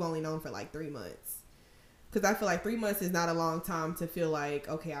somebody you've only known for like 3 months. Because I feel like 3 months is not a long time to feel like,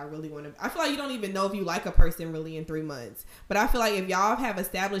 okay, I really want to. I feel like you don't even know if you like a person really in 3 months. But I feel like if y'all have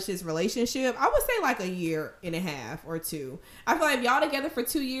established this relationship, I would say like 1.5 years or 2. I feel like if y'all together for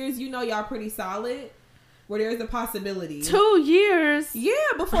 2 years, you know y'all pretty solid. Where there's a possibility. 2 years? Yeah,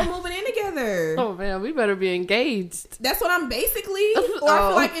 before moving in together. Oh, man, we better be engaged. That's what I'm basically. Or I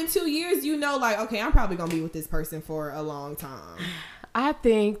feel like in 2 years, you know, like, okay, I'm probably going to be with this person for a long time. I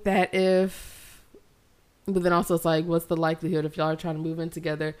think that but then also it's like, what's the likelihood if y'all are trying to move in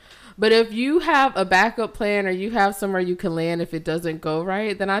together? But if you have a backup plan or you have somewhere you can land if it doesn't go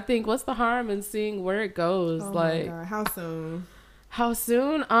right, then I think what's the harm in seeing where it goes? Oh like, my God. How soon? How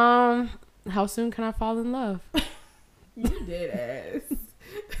soon? How soon can I fall in love? You dead ass.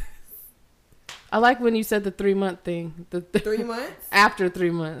 I like when you said the 3 month thing. 3 months? After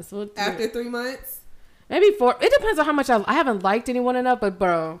 3 months. After 3 months? Maybe 4. It depends on how much I haven't liked anyone enough, but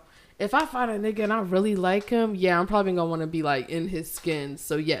bro, if I find a nigga and I really like him, yeah, I'm probably going to want to be like in his skin.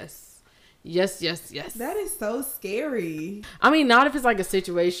 So yes. Yes. That is so scary. I mean, not if it's like a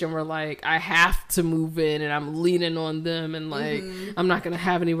situation where like I have to move in and I'm leaning on them and like I'm not going to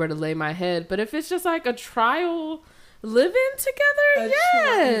have anywhere to lay my head. But if it's just like a trial living together,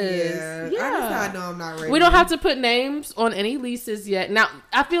 yes. Yeah. I know I'm not ready. We don't have to put names on any leases yet. Now,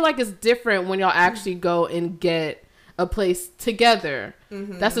 I feel like it's different when y'all actually go and get a place together.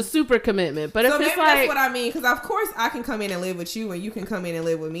 That's a super commitment. But so if it's like, that's what I mean, because of course I can come in and live with you and you can come in and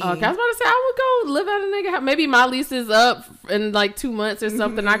live with me. Okay, I was about to say I would go live at a nigga house. Maybe my lease is up in like 2 months or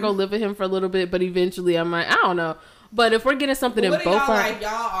something. I go live with him for a little bit, but eventually I'm like, I don't know. But if we're getting something in both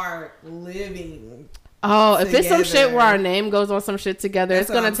y'all are living. Oh, together. If it's some shit where our name goes on some shit together, it's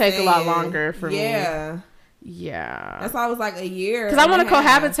gonna take a lot longer for me. Yeah. That's why I was like 1 year. Because I want to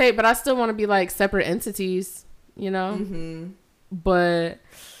cohabitate, but I still want to be like separate entities. You know, but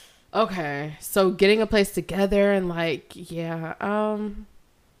okay. So getting a place together and like, yeah,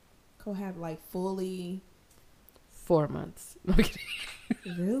 cohab like fully 4 months. No, I'm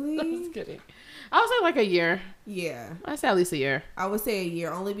kidding. Really? I was kidding. I would say like 1 year. Yeah, I'd say at least 1 year. I would say 1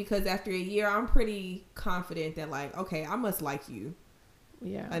 year only because after 1 year, I'm pretty confident that like, okay, I must like you.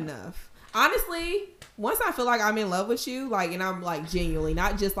 Yeah. Enough. Honestly, once I feel like I'm in love with you, like, and I'm like genuinely,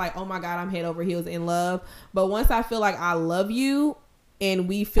 not just like, oh my God, I'm head over heels in love, but once I feel like I love you and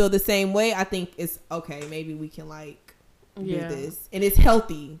we feel the same way, I think it's okay. Maybe we can like do this, and it's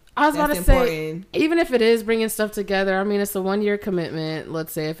healthy. I was about to say, even if it is bringing stuff together, I mean, it's a 1-year commitment.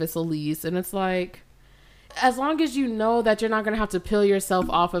 Let's say if it's a lease, and it's like, as long as you know that you're not going to have to peel yourself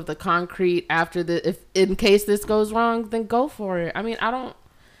off of the concrete after if in case this goes wrong, then go for it. I mean, I don't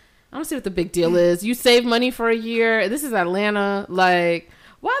see what the big deal is. You save money for a year. This is Atlanta. Like,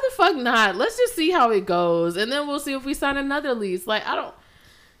 why the fuck not? Let's just see how it goes, and then we'll see if we sign another lease. Like, I don't,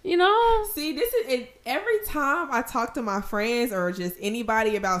 you know. See, this is it. Every time I talk to my friends or just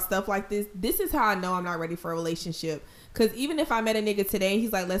anybody about stuff like this is how I know I'm not ready for a relationship. Because even if I met a nigga today and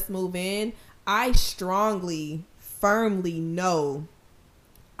he's like, let's move in, I strongly, firmly know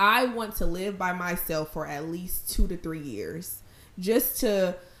I want to live by myself for at least 2 to 3 years. Just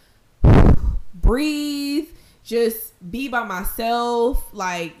to breathe, just be by myself.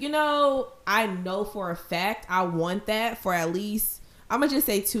 Like, you know, I know for a fact I want that for at least, I'm gonna just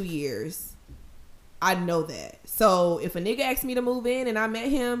say 2 years. I know that. So if a nigga asked me to move in and I met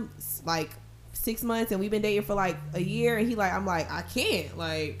him like 6 months and we've been dating for like a year and he like, I'm like, I can't,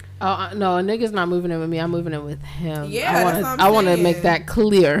 like, oh no, a nigga's not moving in with me. I'm moving in with him. Yeah, I want to make that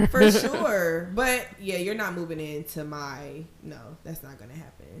clear for sure. But yeah, you're not moving into my, no, that's not gonna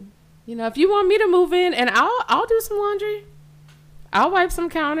happen. You know, if you want me to move in, and I'll do some laundry, I'll wipe some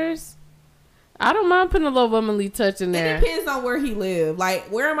counters. I don't mind putting a little womanly touch in there. It depends on where he live. Like,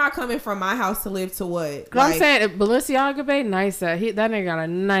 where am I coming from my house to live to what? Like, I'm saying, Balenciaga Bay, nice ass. That nigga got a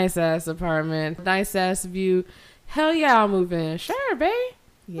nice ass apartment, nice ass view. Hell yeah, I'll move in. Sure, babe.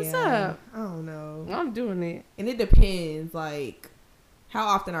 Yeah, what's up? I don't know. I'm doing it. And it depends, like, how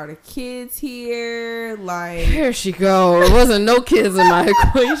often are the kids here? Like, here she go. It wasn't no kids in my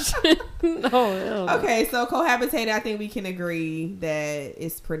equation. No. Okay, so cohabitating, I think we can agree that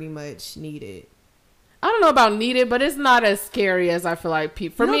it's pretty much needed. I don't know about needed, but it's not as scary as I feel like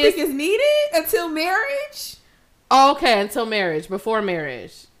people. For me, think it's needed until marriage. Oh, okay, until marriage, before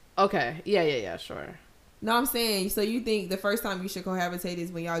marriage. Okay, yeah, sure. No, I'm saying, so you think the first time you should cohabitate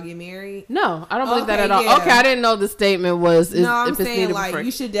is when y'all get married? No, I don't believe that at all. Yeah. Okay, I didn't know the statement was. No, I'm saying like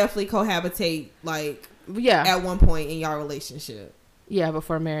you should definitely cohabitate like at one point in y'all relationship. Yeah,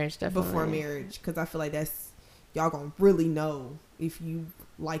 before marriage, definitely. Before marriage, because I feel like that's y'all gonna really know if you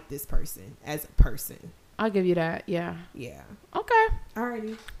like this person as a person. I'll give you that. Yeah. Yeah. Okay.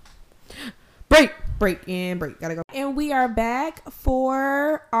 Alrighty. Break. Gotta go. And we are back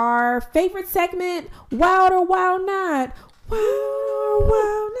for our favorite segment, Wild or Wild Not. Wild or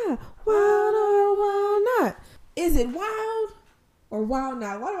Wild Not. Wild or Wild Not. Is it wild or wild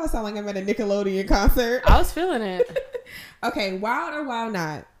not? Why do I sound like I'm at a Nickelodeon concert? I was feeling it. Okay, wild or wild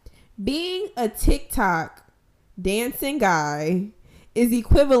not. Being a TikTok dancing guy is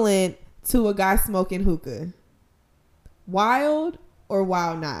equivalent to a guy smoking hookah. Wild or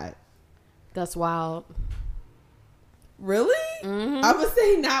wild not? That's wild. Really? Mm-hmm. I would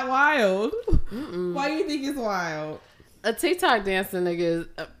say not wild. Mm-mm. Why do you think it's wild? A TikTok dancing nigga,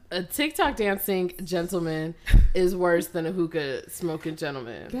 a TikTok dancing gentleman is worse than a hookah smoking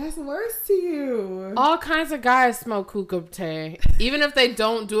gentleman. That's worse to you. All kinds of guys smoke hookah, Tay. Even if they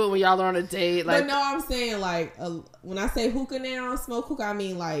don't do it when y'all are on a date. Like, but no, I'm saying like when I say hookah now, smoke hookah, I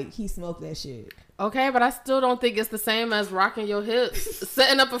mean like he smoked that shit. Okay, but I still don't think it's the same as rocking your hips.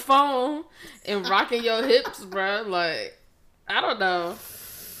 Setting up a phone and rocking your hips, bro. Like, I don't know.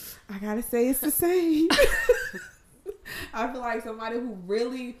 I gotta say it's the same. I feel like somebody who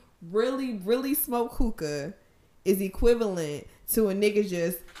really, really, really smoke hookah is equivalent to a nigga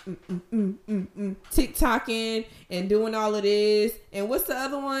just TikToking and doing all of this. And what's the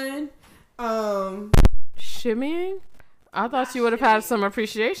other one? Shimmying? I thought you would have had some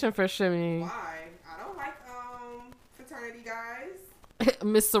appreciation for shimmying. Why? I don't like fraternity guys.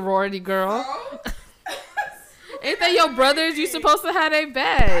 Miss Sorority Girl. Oh? Ain't they your brothers? You supposed to have their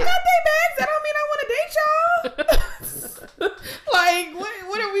bag. I got their bags. That don't mean I want to date y'all. Like,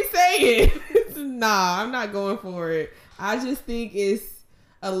 what are we saying? Nah, I'm not going for it. I just think it's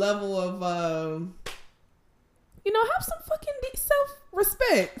a level of, have some fucking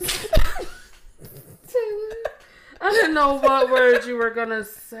self-respect. I didn't know what words you were gonna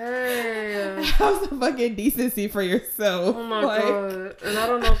say. Have some fucking decency for yourself. Oh my god! And I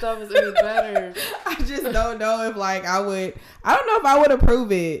don't know if that was any better. I just don't know if I don't know if I would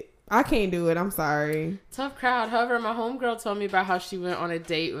approve it. I can't do it. I'm sorry. Tough crowd. However, my homegirl told me about how she went on a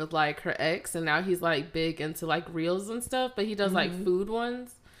date with like her ex, and now he's like big into like reels and stuff, but he does like food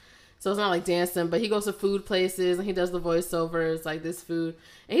ones. So it's not like dancing, but he goes to food places and he does the voiceovers, like this food.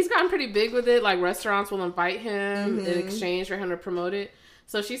 And he's gotten pretty big with it. Like restaurants will invite him in exchange for him to promote it.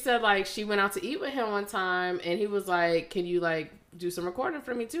 So she said like she went out to eat with him one time and he was like, can you like do some recording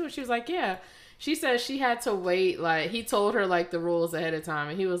for me too? And she was like, yeah. She said she had to wait. Like he told her like the rules ahead of time.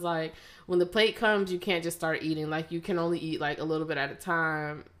 And he was like, when the plate comes, you can't just start eating. Like you can only eat like a little bit at a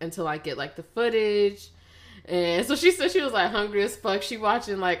time until I get like the footage. And so she said she was like hungry as fuck. She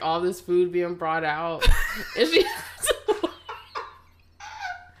watching like all this food being brought out. And she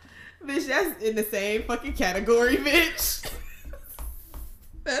bitch, that's in the same fucking category, bitch.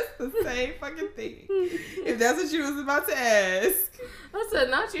 That's the same fucking thing. If that's what you was about to ask. I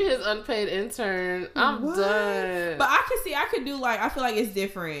said, not you, his unpaid intern. I'm done. But I could do like, I feel like it's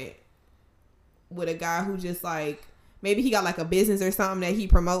different with a guy who just like, maybe he got like a business or something that he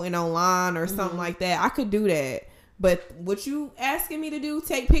promoting online or something like that. I could do that. But what you asking me to do,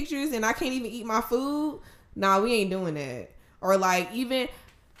 take pictures and I can't even eat my food? Nah, we ain't doing that. Or like even...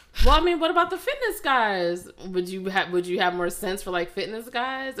 Well, I mean, what about the fitness guys? Would you have more sense for like fitness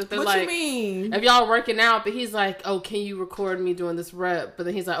guys? If they're what like, you mean? If y'all are working out, but he's like, oh, can you record me doing this rep? But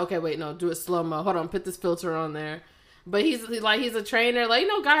then he's like, okay, wait, no, do it slow-mo. Hold on, put this filter on there. But he's a trainer. Like, you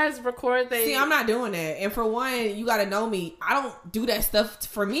know, guys record. See, I'm not doing that. And for one, you got to know me. I don't do that stuff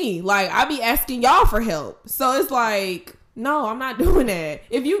for me. Like, I be asking y'all for help. So it's like, no, I'm not doing that.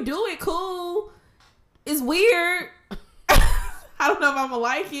 If you do it, cool. It's weird. I don't know if I'm going to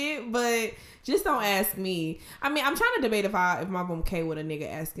like it, but just don't ask me. I mean, I'm trying to debate if I'm okay with a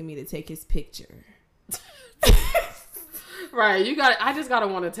nigga asking me to take his picture. Right, I just gotta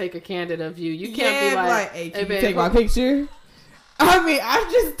want to take a candid of you. You can't be like, hey, can you take my picture? I mean, I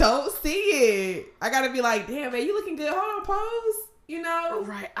just don't see it. I gotta be like, damn, man, you looking good. Hold on, pose. You know?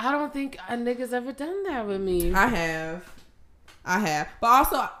 Right. I don't think a nigga's ever done that with me. I have. But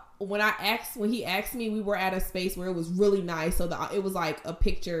also, when he asked me, we were at a space where it was really nice. So it was like a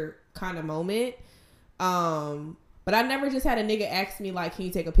picture kind of moment. But I never just had a nigga ask me like, can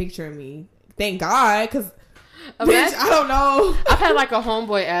you take a picture of me? Thank God, because... Bitch, I don't know. I've had like a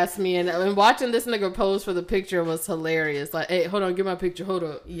homeboy ask me, and watching this nigga pose for the picture was hilarious. Like, hey, hold on, get my picture. Hold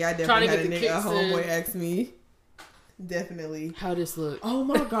up. Yeah, I definitely had a homeboy ask me. Definitely. How this look? Oh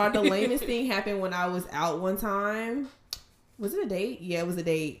my God, the lamest thing happened when I was out one time. Was it a date? Yeah, it was a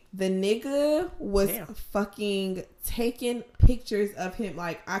date. The nigga was fucking taking pictures of him.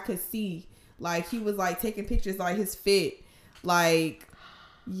 Like, I could see. Like, he was like taking pictures like his fit. Like...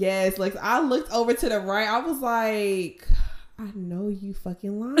 Yes, like I looked over to the right. I was like, I know you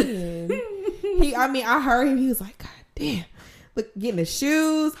fucking lying. I heard him. He was like, God damn, look, getting the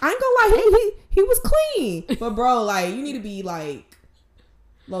shoes. I ain't gonna lie, he was clean. But bro, like you need to be like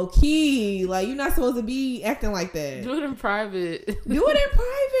low key. Like you're not supposed to be acting like that. Do it in private.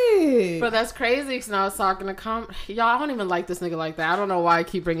 But that's crazy. Because I was talking to y'all. I don't even like this nigga like that. I don't know why I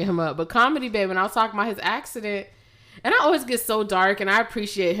keep bringing him up. But Comedy Babe, when I was talking about his accident. And I always get so dark, and I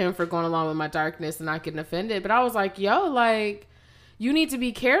appreciate him for going along with my darkness and not getting offended. But I was like, yo, like, you need to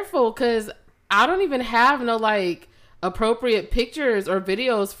be careful because I don't even have no, like, appropriate pictures or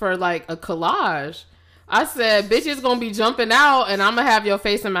videos for, like, a collage. I said, bitch is going to be jumping out, and I'm going to have your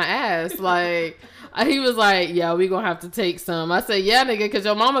face in my ass. Like, he was like, yeah, we going to have to take some. I said, yeah, nigga, because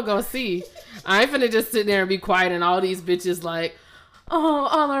your mama going to see. I ain't finna just sit there and be quiet, and all these bitches, like, oh,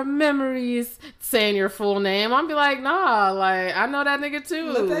 all our memories, saying your full name. I'll be like, nah, like, I know that nigga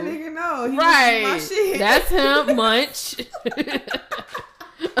too. Let that nigga know. He right. My shit. That's him, Munch. Did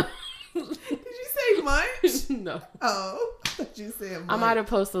you say Munch? No. Oh, I thought you said Munch. I might have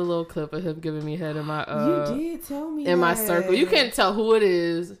posted a little clip of him giving me head in my, you did tell me in my circle. You can't tell who it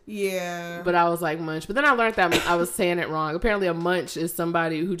is. Yeah. But I was like Munch. But then I learned that I was saying it wrong. Apparently a Munch is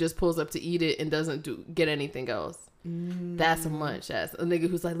somebody who just pulls up to eat it and doesn't get anything else. That's a munch. That's a nigga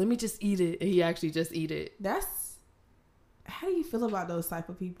who's like, let me just eat it, and he actually just eat it. How do you feel about those type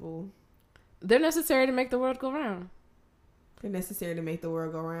of people? They're necessary to make the world go round. They're necessary to make the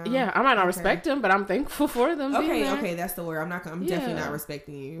world go round. Yeah, I might not respect them, but I'm thankful for them. Okay, that's the word. I'm definitely not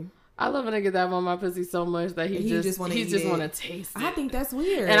respecting you. I love a nigga that want my pussy so much that he just want to taste it. I think that's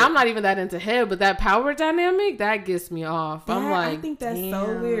weird. And I'm not even that into head, but that power dynamic that gets me off. I'm like, I think that's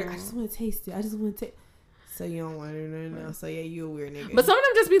so weird. I just want to taste it. I just want to taste. So you don't want to do nothing else. So yeah, you a weird nigga. But some of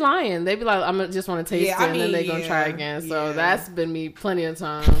them just be lying. They be like, I'm just want to taste it, and then they gonna try again. So that's been me plenty of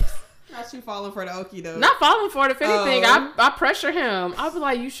times. Not you falling for the okie doke. Not falling for it. If anything, I pressure him. I'll be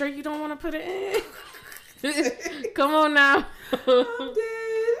like, you sure you don't want to put it in? Come on now. I'm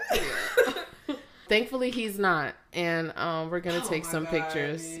dead. Thankfully, he's not, and we're gonna take some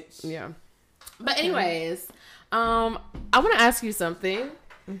pictures. Bitch. Yeah. But anyways, I want to ask you something.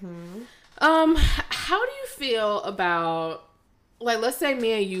 How do you feel about, like, let's say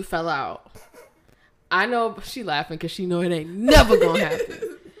me and you fell out. I know she laughing because she know it ain't never gonna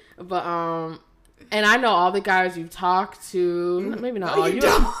happen. But and I know all the guys you've talked to. Maybe not all.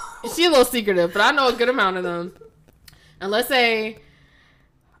 She a little secretive, but I know a good amount of them. And let's say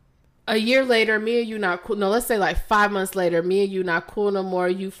a year later, me and you not cool. No, let's say like 5 months later, me and you not cool no more.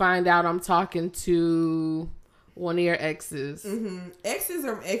 You find out I'm talking to one of your exes. Exes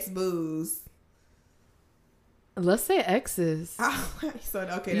or ex-boos? Let's say exes. So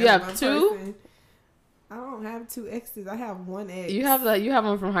okay, you have two? Person. I don't have two exes. I have one ex. You have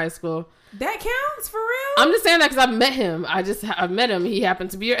one from high school. That counts for real? I'm just saying that because I met him. I met him. He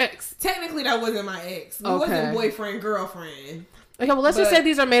happened to be your ex. Technically, that wasn't my ex. It wasn't boyfriend, girlfriend. Okay, well, let's just say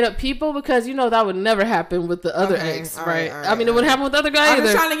these are made up people because you know that would never happen with the other ex, right? I mean, it wouldn't happen with the other guy either. I'm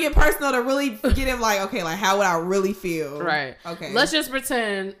just trying to get personal to really get him like, okay, like how would I really feel? Right. Okay. Let's just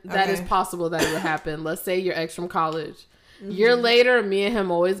pretend that it's possible that it would happen. Let's say your ex from college. Year later, me and him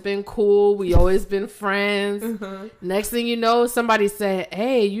always been cool. We always been friends. Next thing you know, somebody said,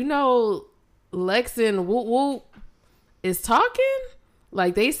 hey, you know, Lex and Whoop Whoop is talking?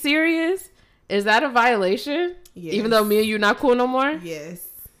 Like, they serious? Is that a violation? Yes. Even though me and you not cool no more? Yes.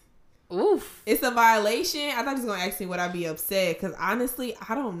 Oof. It's a violation. I thought he was going to ask me would I be upset. Because honestly,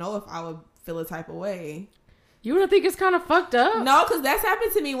 I don't know if I would feel a type of way. You wouldn't think it's kind of fucked up? No, because that's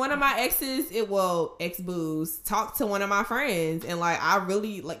happened to me. One of my exes, ex-boos, talked to one of my friends. And like, I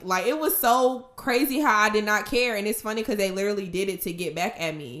really, like it was so crazy how I did not care. And it's funny because they literally did it to get back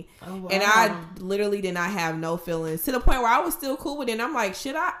at me. Oh, wow. And I literally did not have no feelings. To the point where I was still cool with it. And I'm like,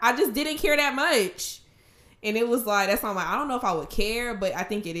 should I? I just didn't care that much. And it was like, that's why I'm like, I don't know if I would care. But I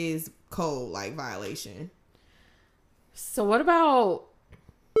think it is cold, like, violation. So what about...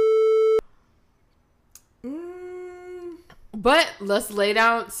 But let's lay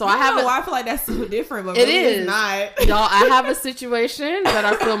down. So I feel like that's super different, but it really is it's not. Y'all, I have a situation that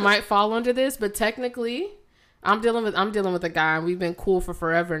I feel might fall under this, but technically, I'm dealing with a guy, and we've been cool for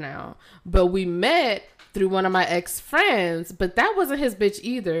forever now. But we met through one of my ex friends, but that wasn't his bitch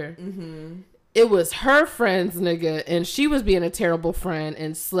either. It was her friend's nigga, and she was being a terrible friend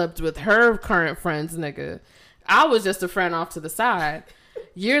and slept with her current friend's nigga. I was just a friend off to the side.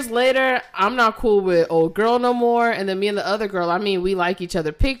 Years later, I'm not cool with old girl no more. And then me and the other girl, I mean, we like each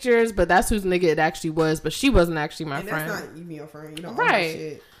other pictures, but that's whose nigga it actually was. But she wasn't actually my friend. That's not even your friend. You don't right.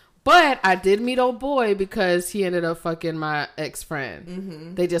 Shit. But I did meet old boy because he ended up fucking my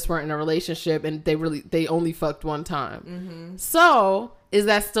ex-friend. They just weren't in a relationship, and they only fucked one time. So, is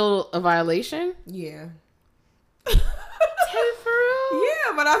that still a violation? Yeah. For real?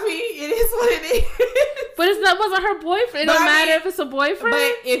 Yeah, but I mean, it is what it is. But that wasn't her boyfriend. It don't matter if it's a boyfriend.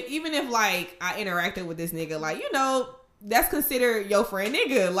 But even if like I interacted with this nigga, like, you know, that's considered your friend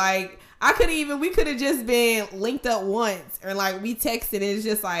nigga. Like, we could have just been linked up once, or like we texted, and it's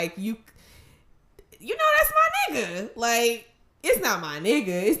just like you know, that's my nigga. Like, it's not my nigga.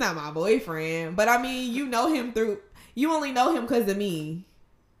 It's not my boyfriend. But I mean, you only know him because of me.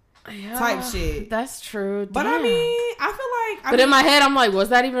 Yeah, type shit. That's true. But I mean, I feel like. In my head, I'm like, was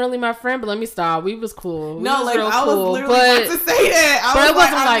that even really my friend? But let me stop. We was cool. I was literally about to say that. But it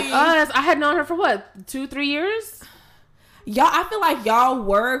wasn't like us. I had known her for what, 2-3 years. Y'all, I feel like y'all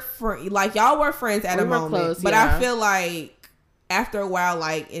were friends at a moment, close, but I feel like after a while,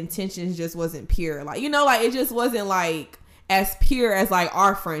 like intentions just wasn't pure. Like, you know, like it just wasn't like as pure as like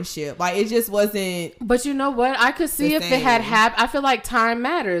our friendship. Like, it just wasn't. But you know what? I could see if it had happened. I feel like time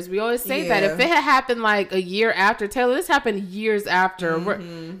matters. We always say that. If it had happened like a year after Taylor, this happened years after.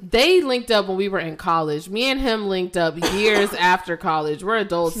 They linked up when we were in college. Me and him linked up years after college. We're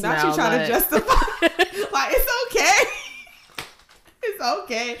adults now. Not you trying to justify. Like, it's okay. It's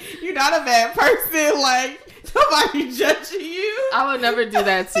okay. You're not a bad person. Like, nobody judging you. I would never do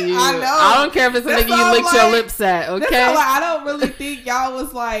that to you. I know. I don't care if it's something you licked your lips at. Okay. That's I don't really think y'all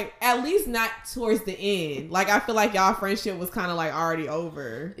was like, at least not towards the end. Like, I feel like y'all friendship was kind of like already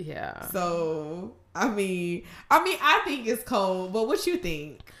over. Yeah. So I mean, I think it's cold. But what you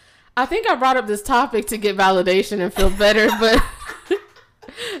think? I think I brought up this topic to get validation and feel better, but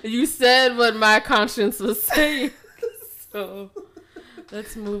you said what my conscience was saying. So.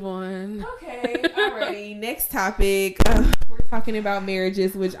 Let's move on. Okay, alrighty. Next topic. We're talking about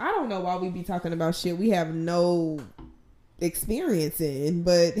marriages, which I don't know why we be talking about shit we have no experience in.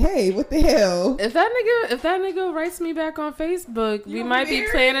 But hey, what the hell? If that nigga writes me back on Facebook, we might be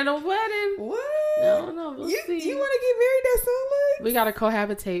planning a wedding. What? No, we'll see. You want to get married that soon, like? We gotta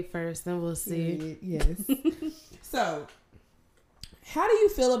cohabitate first, then we'll see. Yes. So, how do you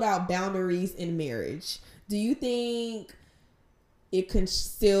feel about boundaries in marriage? Do you think it can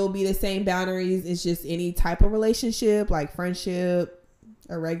still be the same boundaries. It's just any type of relationship, like friendship,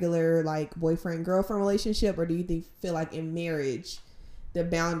 a regular like boyfriend girlfriend relationship, or do you feel like in marriage the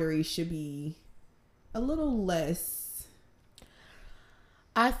boundaries should be a little less?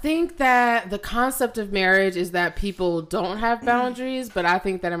 I think that the concept of marriage is that people don't have boundaries, but I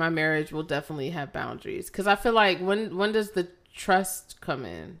think that in my marriage we'll definitely have boundaries, because I feel like when does the trust come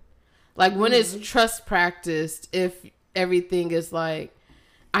in? Like, when is trust practiced if everything is like,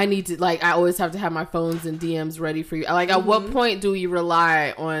 I need to, like, I always have to have my phones and DMs ready for you? Like, at what point do we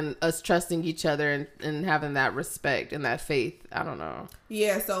rely on us trusting each other and having that respect and that faith? I don't know.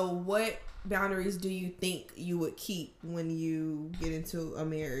 Yeah, so what boundaries do you think you would keep when you get into a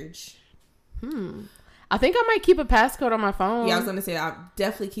marriage? I think I might keep a passcode on my phone. Yeah, I was going to say, I'm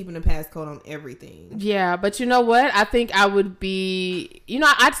definitely keeping a passcode on everything. Yeah, but you know what? I think I would be,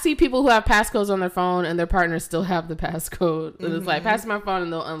 I'd see people who have passcodes on their phone and their partners still have the passcode. And it's like, pass my phone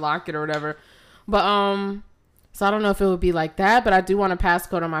and they'll unlock it or whatever. But, so I don't know if it would be like that, but I do want a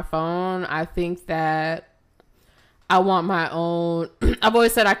passcode on my phone. I think that I want my own. I've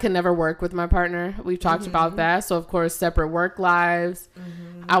always said I could never work with my partner. We've talked about that. So, of course, separate work lives.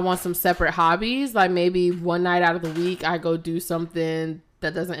 I want some separate hobbies. Like, maybe one night out of the week, I go do something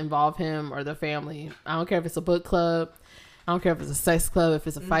that doesn't involve him or the family. I don't care if it's a book club. I don't care if it's a sex club, if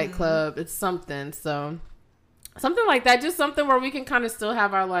it's a fight club. It's something. So, something like that. Just something where we can kind of still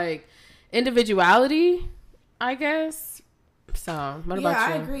have our, like, individuality, I guess. So, what about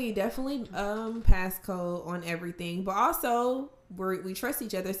you? I agree. Definitely passcode on everything. But also, we trust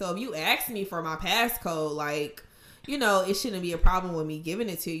each other. So, if you ask me for my passcode, like, it shouldn't be a problem with me giving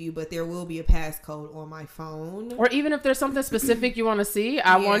it to you, but there will be a passcode on my phone. Or even if there's something specific you want to see,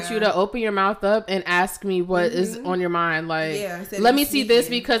 I want you to open your mouth up and ask me what is on your mind. Like, let me see this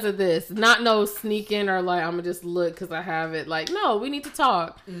because of this. Not no sneaking or like, I'm going to just look because I have it. Like, no, we need to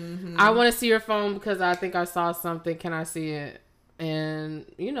talk. I want to see your phone because I think I saw something. Can I see it? And,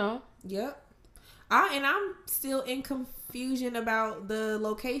 Yep. I'm still in confusion about the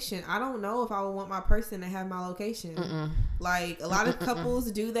location. I don't know if I would want my person to have my location. Like, a lot of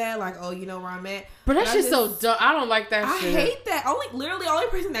couples do that. Like, oh, you know where I'm at. But that's just so dumb. I don't like that shit. I hate that. The only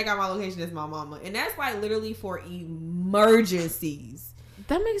person that got my location is my mama. And that's like literally for emergencies.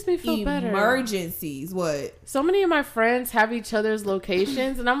 That makes me feel better. Emergencies. What? So many of my friends have each other's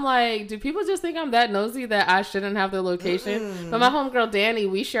locations, and I'm like, do people just think I'm that nosy that I shouldn't have their location? But my homegirl Danny,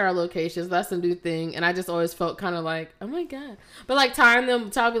 we share our locations. That's a new thing, and I just always felt kind of like, oh my god. But like tying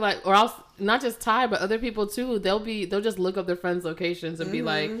them, Ty will be like, or else not just Ty, but other people too. They'll just look up their friends' locations and be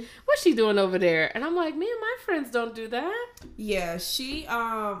like, what's she doing over there? And I'm like, me and my friends don't do that. Yeah, she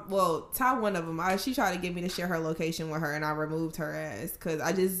Ty, one of them, she tried to get me to share her location with her, and I removed her ass because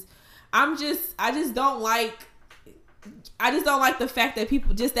I just don't like the fact that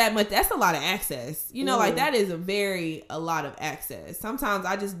people just that much. That's a lot of access, like that is a lot of access. Sometimes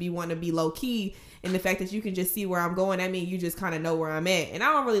I just be wanting to be low key, and the fact that you can just see where I'm going, I mean, you just kind of know where I'm at, and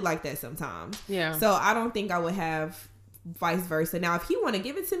I don't really like that sometimes. Yeah. So I don't think I would have vice versa. Now, if he want to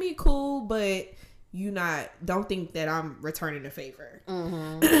give it to me, cool, but don't think that I'm returning the favor.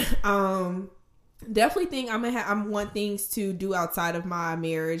 Definitely think I want things to do outside of my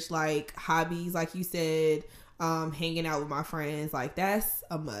marriage, like hobbies, like you said, hanging out with my friends, like that's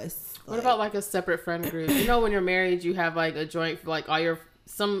a must. What about like a separate friend group? When you're married, you have like a joint, like all your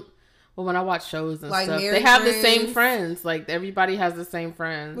when I watch shows and like stuff, they have the same friends. Like everybody has the same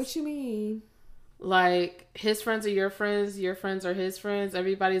friends. What you mean? Like his friends are your friends are his friends.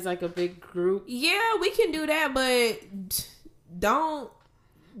 Everybody's like a big group. Yeah, we can do that, but don't.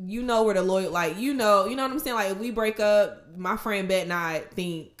 Where the loyal, like, you know what I'm saying? Like, if we break up, my friend bet not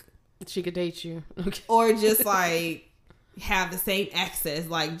think she could date you. Okay. Or just, like, have the same access.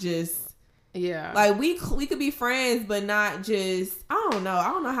 Like, just, yeah. Like, we could be friends, but not just, I don't know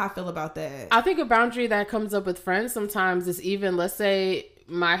how I feel about that. I think a boundary that comes up with friends sometimes is even, let's say,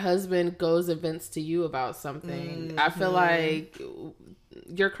 my husband goes and vents to you about something. I feel like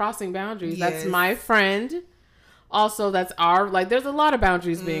you're crossing boundaries. Yes. That's my friend. Also, that's there's a lot of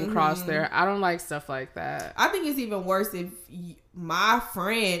boundaries being crossed there. I don't like stuff like that. I think it's even worse if my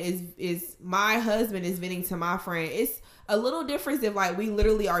friend is my husband is venting to my friend. It's a little difference if like we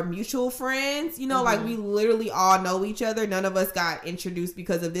literally are mutual friends, like we literally all know each other. None of us got introduced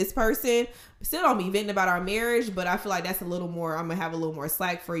because of this person. Still don't be venting about our marriage, but I feel like that's a little more, I'm gonna have a little more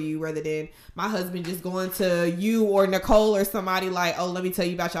slack for you rather than my husband just going to you or Nicole or somebody like, oh, let me tell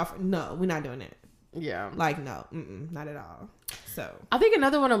you about y'all. No, we're not doing that. Yeah. Like, no. Not at all. So. I think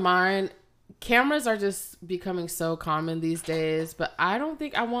another one of mine, cameras are just becoming so common these days, but I don't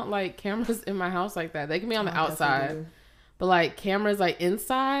think I want, like, cameras in my house like that. They can be on the outside. But like cameras like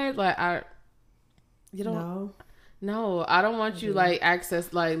inside, like you don't. No, I don't want you like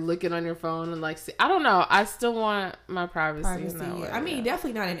access like looking on your phone and like see. I don't know. I still want my privacy. In that way, I mean,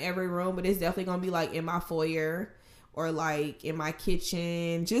 definitely not in every room, but it's definitely gonna be like in my foyer or like in my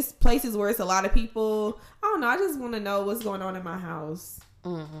kitchen, just places where it's a lot of people. I don't know. I just want to know what's going on in my house.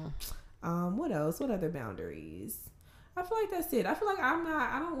 Mm-hmm. What else? What other boundaries? I feel like that's it. I feel like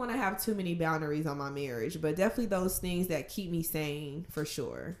I don't want to have too many boundaries on my marriage, but definitely those things that keep me sane for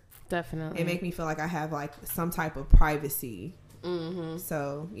sure. Definitely. It make me feel like I have like some type of privacy. Mm-hmm.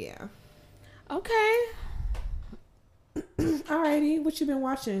 So, yeah. Okay. Alrighty. What you been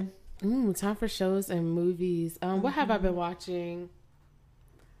watching? Time for shows and movies. What have I been watching?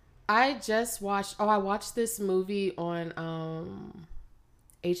 I watched this movie on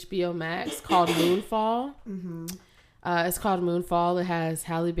HBO Max called Moonfall. Mm-hmm. It's called Moonfall. It has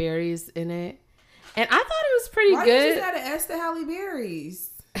Halle Berry's in it. And I thought it was pretty good. Why did you add an S to Halle Berry's?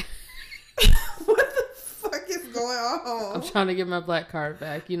 What the fuck is going on? I'm trying to get my black card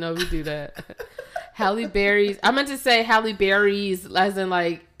back. You know we do that. Halle Berry's. I meant to say Halle Berry's, as in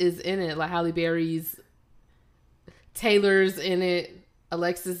like is in it. Like Halle Berry's, Taylor's in it.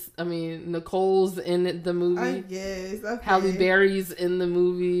 Nicole's in the movie. I guess. Okay. Halle Berry's in the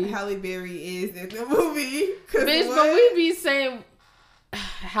movie. Halle Berry is in the movie. Bitch, but we be saying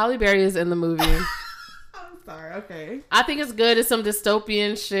Halle Berry is in the movie. Sorry, okay. I think it's good. It's some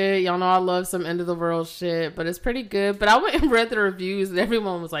dystopian shit. Y'all know I love some end of the world shit, but it's pretty good. But I went and read the reviews and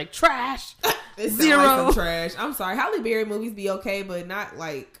everyone was like, trash. Zero. Like some trash. I'm sorry. Halle Berry movies be okay, but not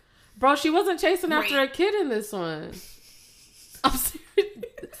like... Bro, she wasn't chasing after a kid in this one. I'm serious.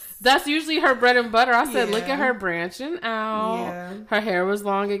 That's usually her bread and butter. I said, look at her branching out. Yeah. Her hair was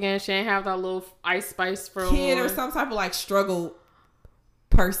long again. She ain't have that little Ice Spice for kid or some type of like struggle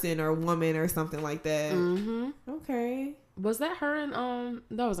person or woman or something like that. Mm-hmm. Okay. Was that her and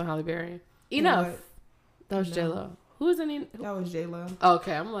that wasn't Halle Berry. Enough. What? That was J-Lo. Who was in it? That was J-Lo.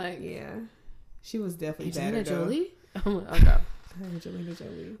 Okay, I'm like, yeah. She was definitely Angelina better. Jolie? Okay. Angelina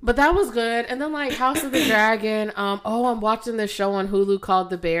Jolie. But that was good. And then like House of the Dragon. I'm watching this show on Hulu called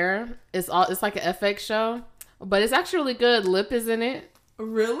The Bear. It's like an FX show, but it's actually really good. Lip is in it.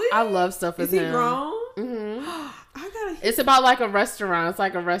 Really? I love stuff with him. Is he grown? Mm-hmm. It's about like a restaurant. It's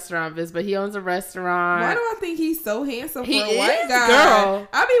like a restaurant business, but he owns a restaurant. Why do I think he's so handsome for a white guy? Girl.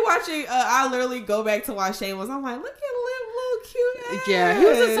 I be watching. I literally go back to watch Shameless. I'm like, look at little cute ass. Yeah, he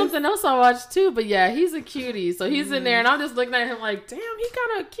was in something else I watched too. But yeah, he's a cutie. So he's in there, and I'm just looking at him like, damn, he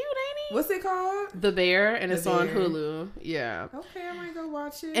kind of cute, ain't he? What's it called? The Bear, and it's on Hulu. Yeah. Okay, I might go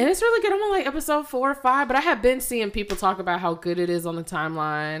watch it. And it's really good. I'm on like episode 4 or 5, but I have been seeing people talk about how good it is on the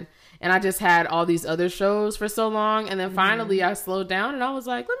timeline. And I just had all these other shows for so long. And then finally I slowed down and I was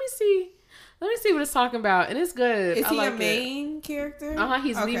like, let me see what it's talking about. And it's good. Is he a main character?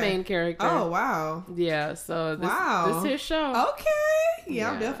 He's the main character. Oh, wow. Yeah, so this is his show. Okay.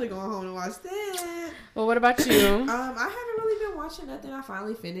 Yeah, I'm definitely going home to watch that. Well, what about you? I haven't really been watching nothing. I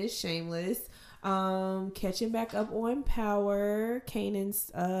finally finished Shameless. Catching back up on Power.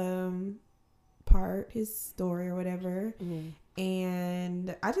 Kanan's part, his story or whatever. Mm-hmm.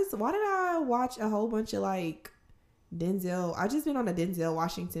 And why did I watch a whole bunch of like Denzel? I just been on a Denzel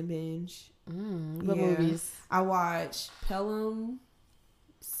Washington binge. What movies? I watched Pelham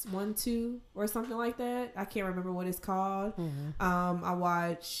 1-2 or something like that. I can't remember what it's called. Mm-hmm. I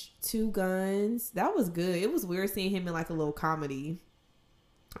watched Two Guns. That was good. It was weird seeing him in like a little comedy.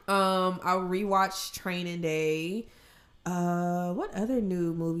 I rewatched Training Day. What other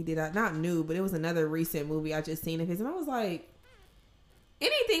new movie did not new, but it was another recent movie I just seen of his, and I was like,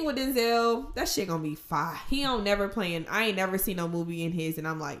 anything with Denzel, that shit gonna be fire. He don't never playing. I ain't never seen no movie in his, and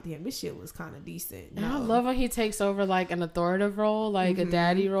I'm like, damn, this shit was kind of decent. No. I love when he takes over like an authoritative role, like a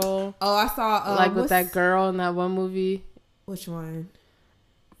daddy role. Oh, I saw like with that girl in that one movie. Which one?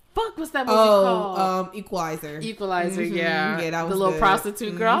 Fuck, what's that movie called? Equalizer. Yeah. Yeah, that was the little good.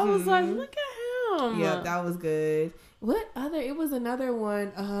 Prostitute girl. I was like, look at him. Yeah, that was good. What other? It was another one.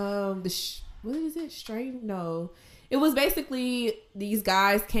 What is it? Strain? No. It was basically these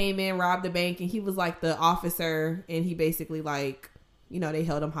guys came in, robbed the bank, and he was like the officer, and he basically like, they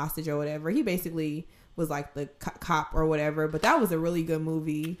held him hostage or whatever. He basically was like the cop or whatever. But that was a really good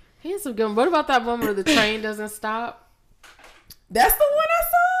movie. He had some good. What about that one where the train doesn't stop? That's the one I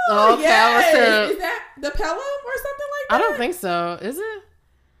saw. Oh, okay, yes. Is that the Pelham or something like that? I don't think so. Is it?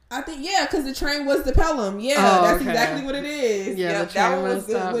 I think, because the train was the Pelham. Yeah, that's exactly what it is. Yeah, the train was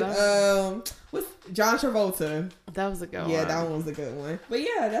good with John Travolta. That was a good one. Yeah, that one was a good one. But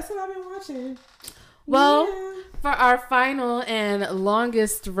yeah, that's what I've been watching. Well, Yeah. for our final and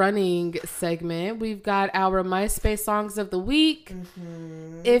longest running segment, we've got our MySpace songs of the week.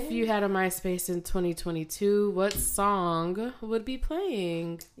 If you had a MySpace in 2022, what song would be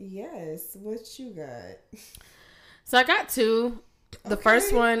playing? Yes. What you got? So I got two. The Okay.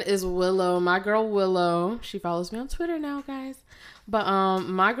 first one is Willow. My girl Willow. She follows me on Twitter now, guys. But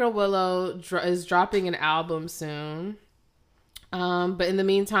my girl Willow is dropping an album soon. But in the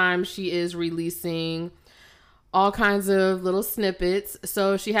meantime, she is releasing all kinds of little snippets.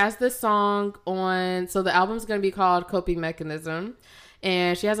 So she has this song on. So the album's going to be called Coping Mechanism.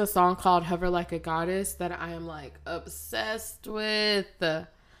 And she has a song called Hover Like a Goddess that I am like obsessed with.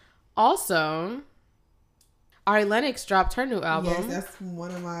 Also, Ari Lennox dropped her new album. Yes, that's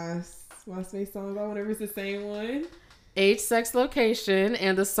one of my MySpace songs. I wonder if it's the same one. Age, Sex, Location.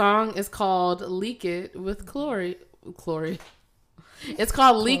 And the song is called Leak It with Chloe. It's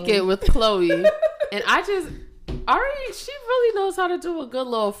called Leak It with Chloe. And Ari, she really knows how to do a good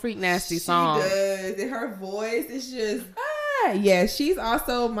little freak nasty song. She does. And her voice is just yeah, she's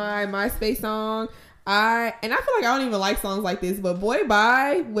also my MySpace song. I feel like I don't even like songs like this, but Boy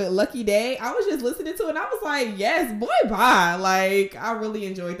Bye with Lucky Day, I was just listening to it and I was like, yes, Boy Bye. Like, I really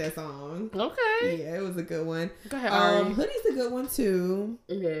enjoyed that song. Okay. Yeah, it was a good one. Go ahead, Ari. Hoodie's a good one too.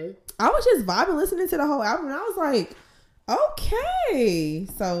 Okay. I was just vibing listening to the whole album and I was like, okay.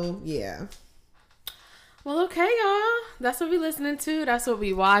 So yeah. Well, okay, y'all. That's what we listening to. That's what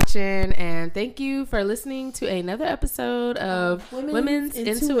we watching. And thank you for listening to another episode of Women's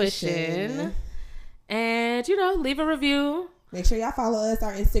Intuition. And, leave a review. Make sure y'all follow us,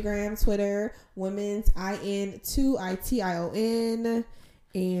 our Instagram, Twitter, Women's IN2ITION.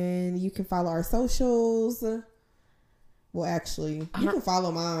 And you can follow our socials. Well, actually, you can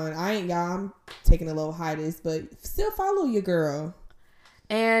follow mine. I'm taking a little hiatus, but still follow your girl.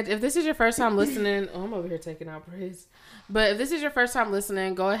 And if this is your first time listening, I'm over here taking out praise. But if this is your first time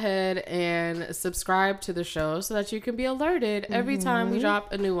listening, go ahead and subscribe to the show so that you can be alerted every time we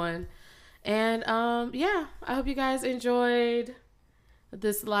drop a new one. And I hope you guys enjoyed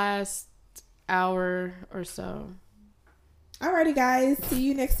this last hour or so. Alrighty, guys. See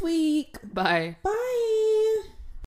you next week. Bye. Bye.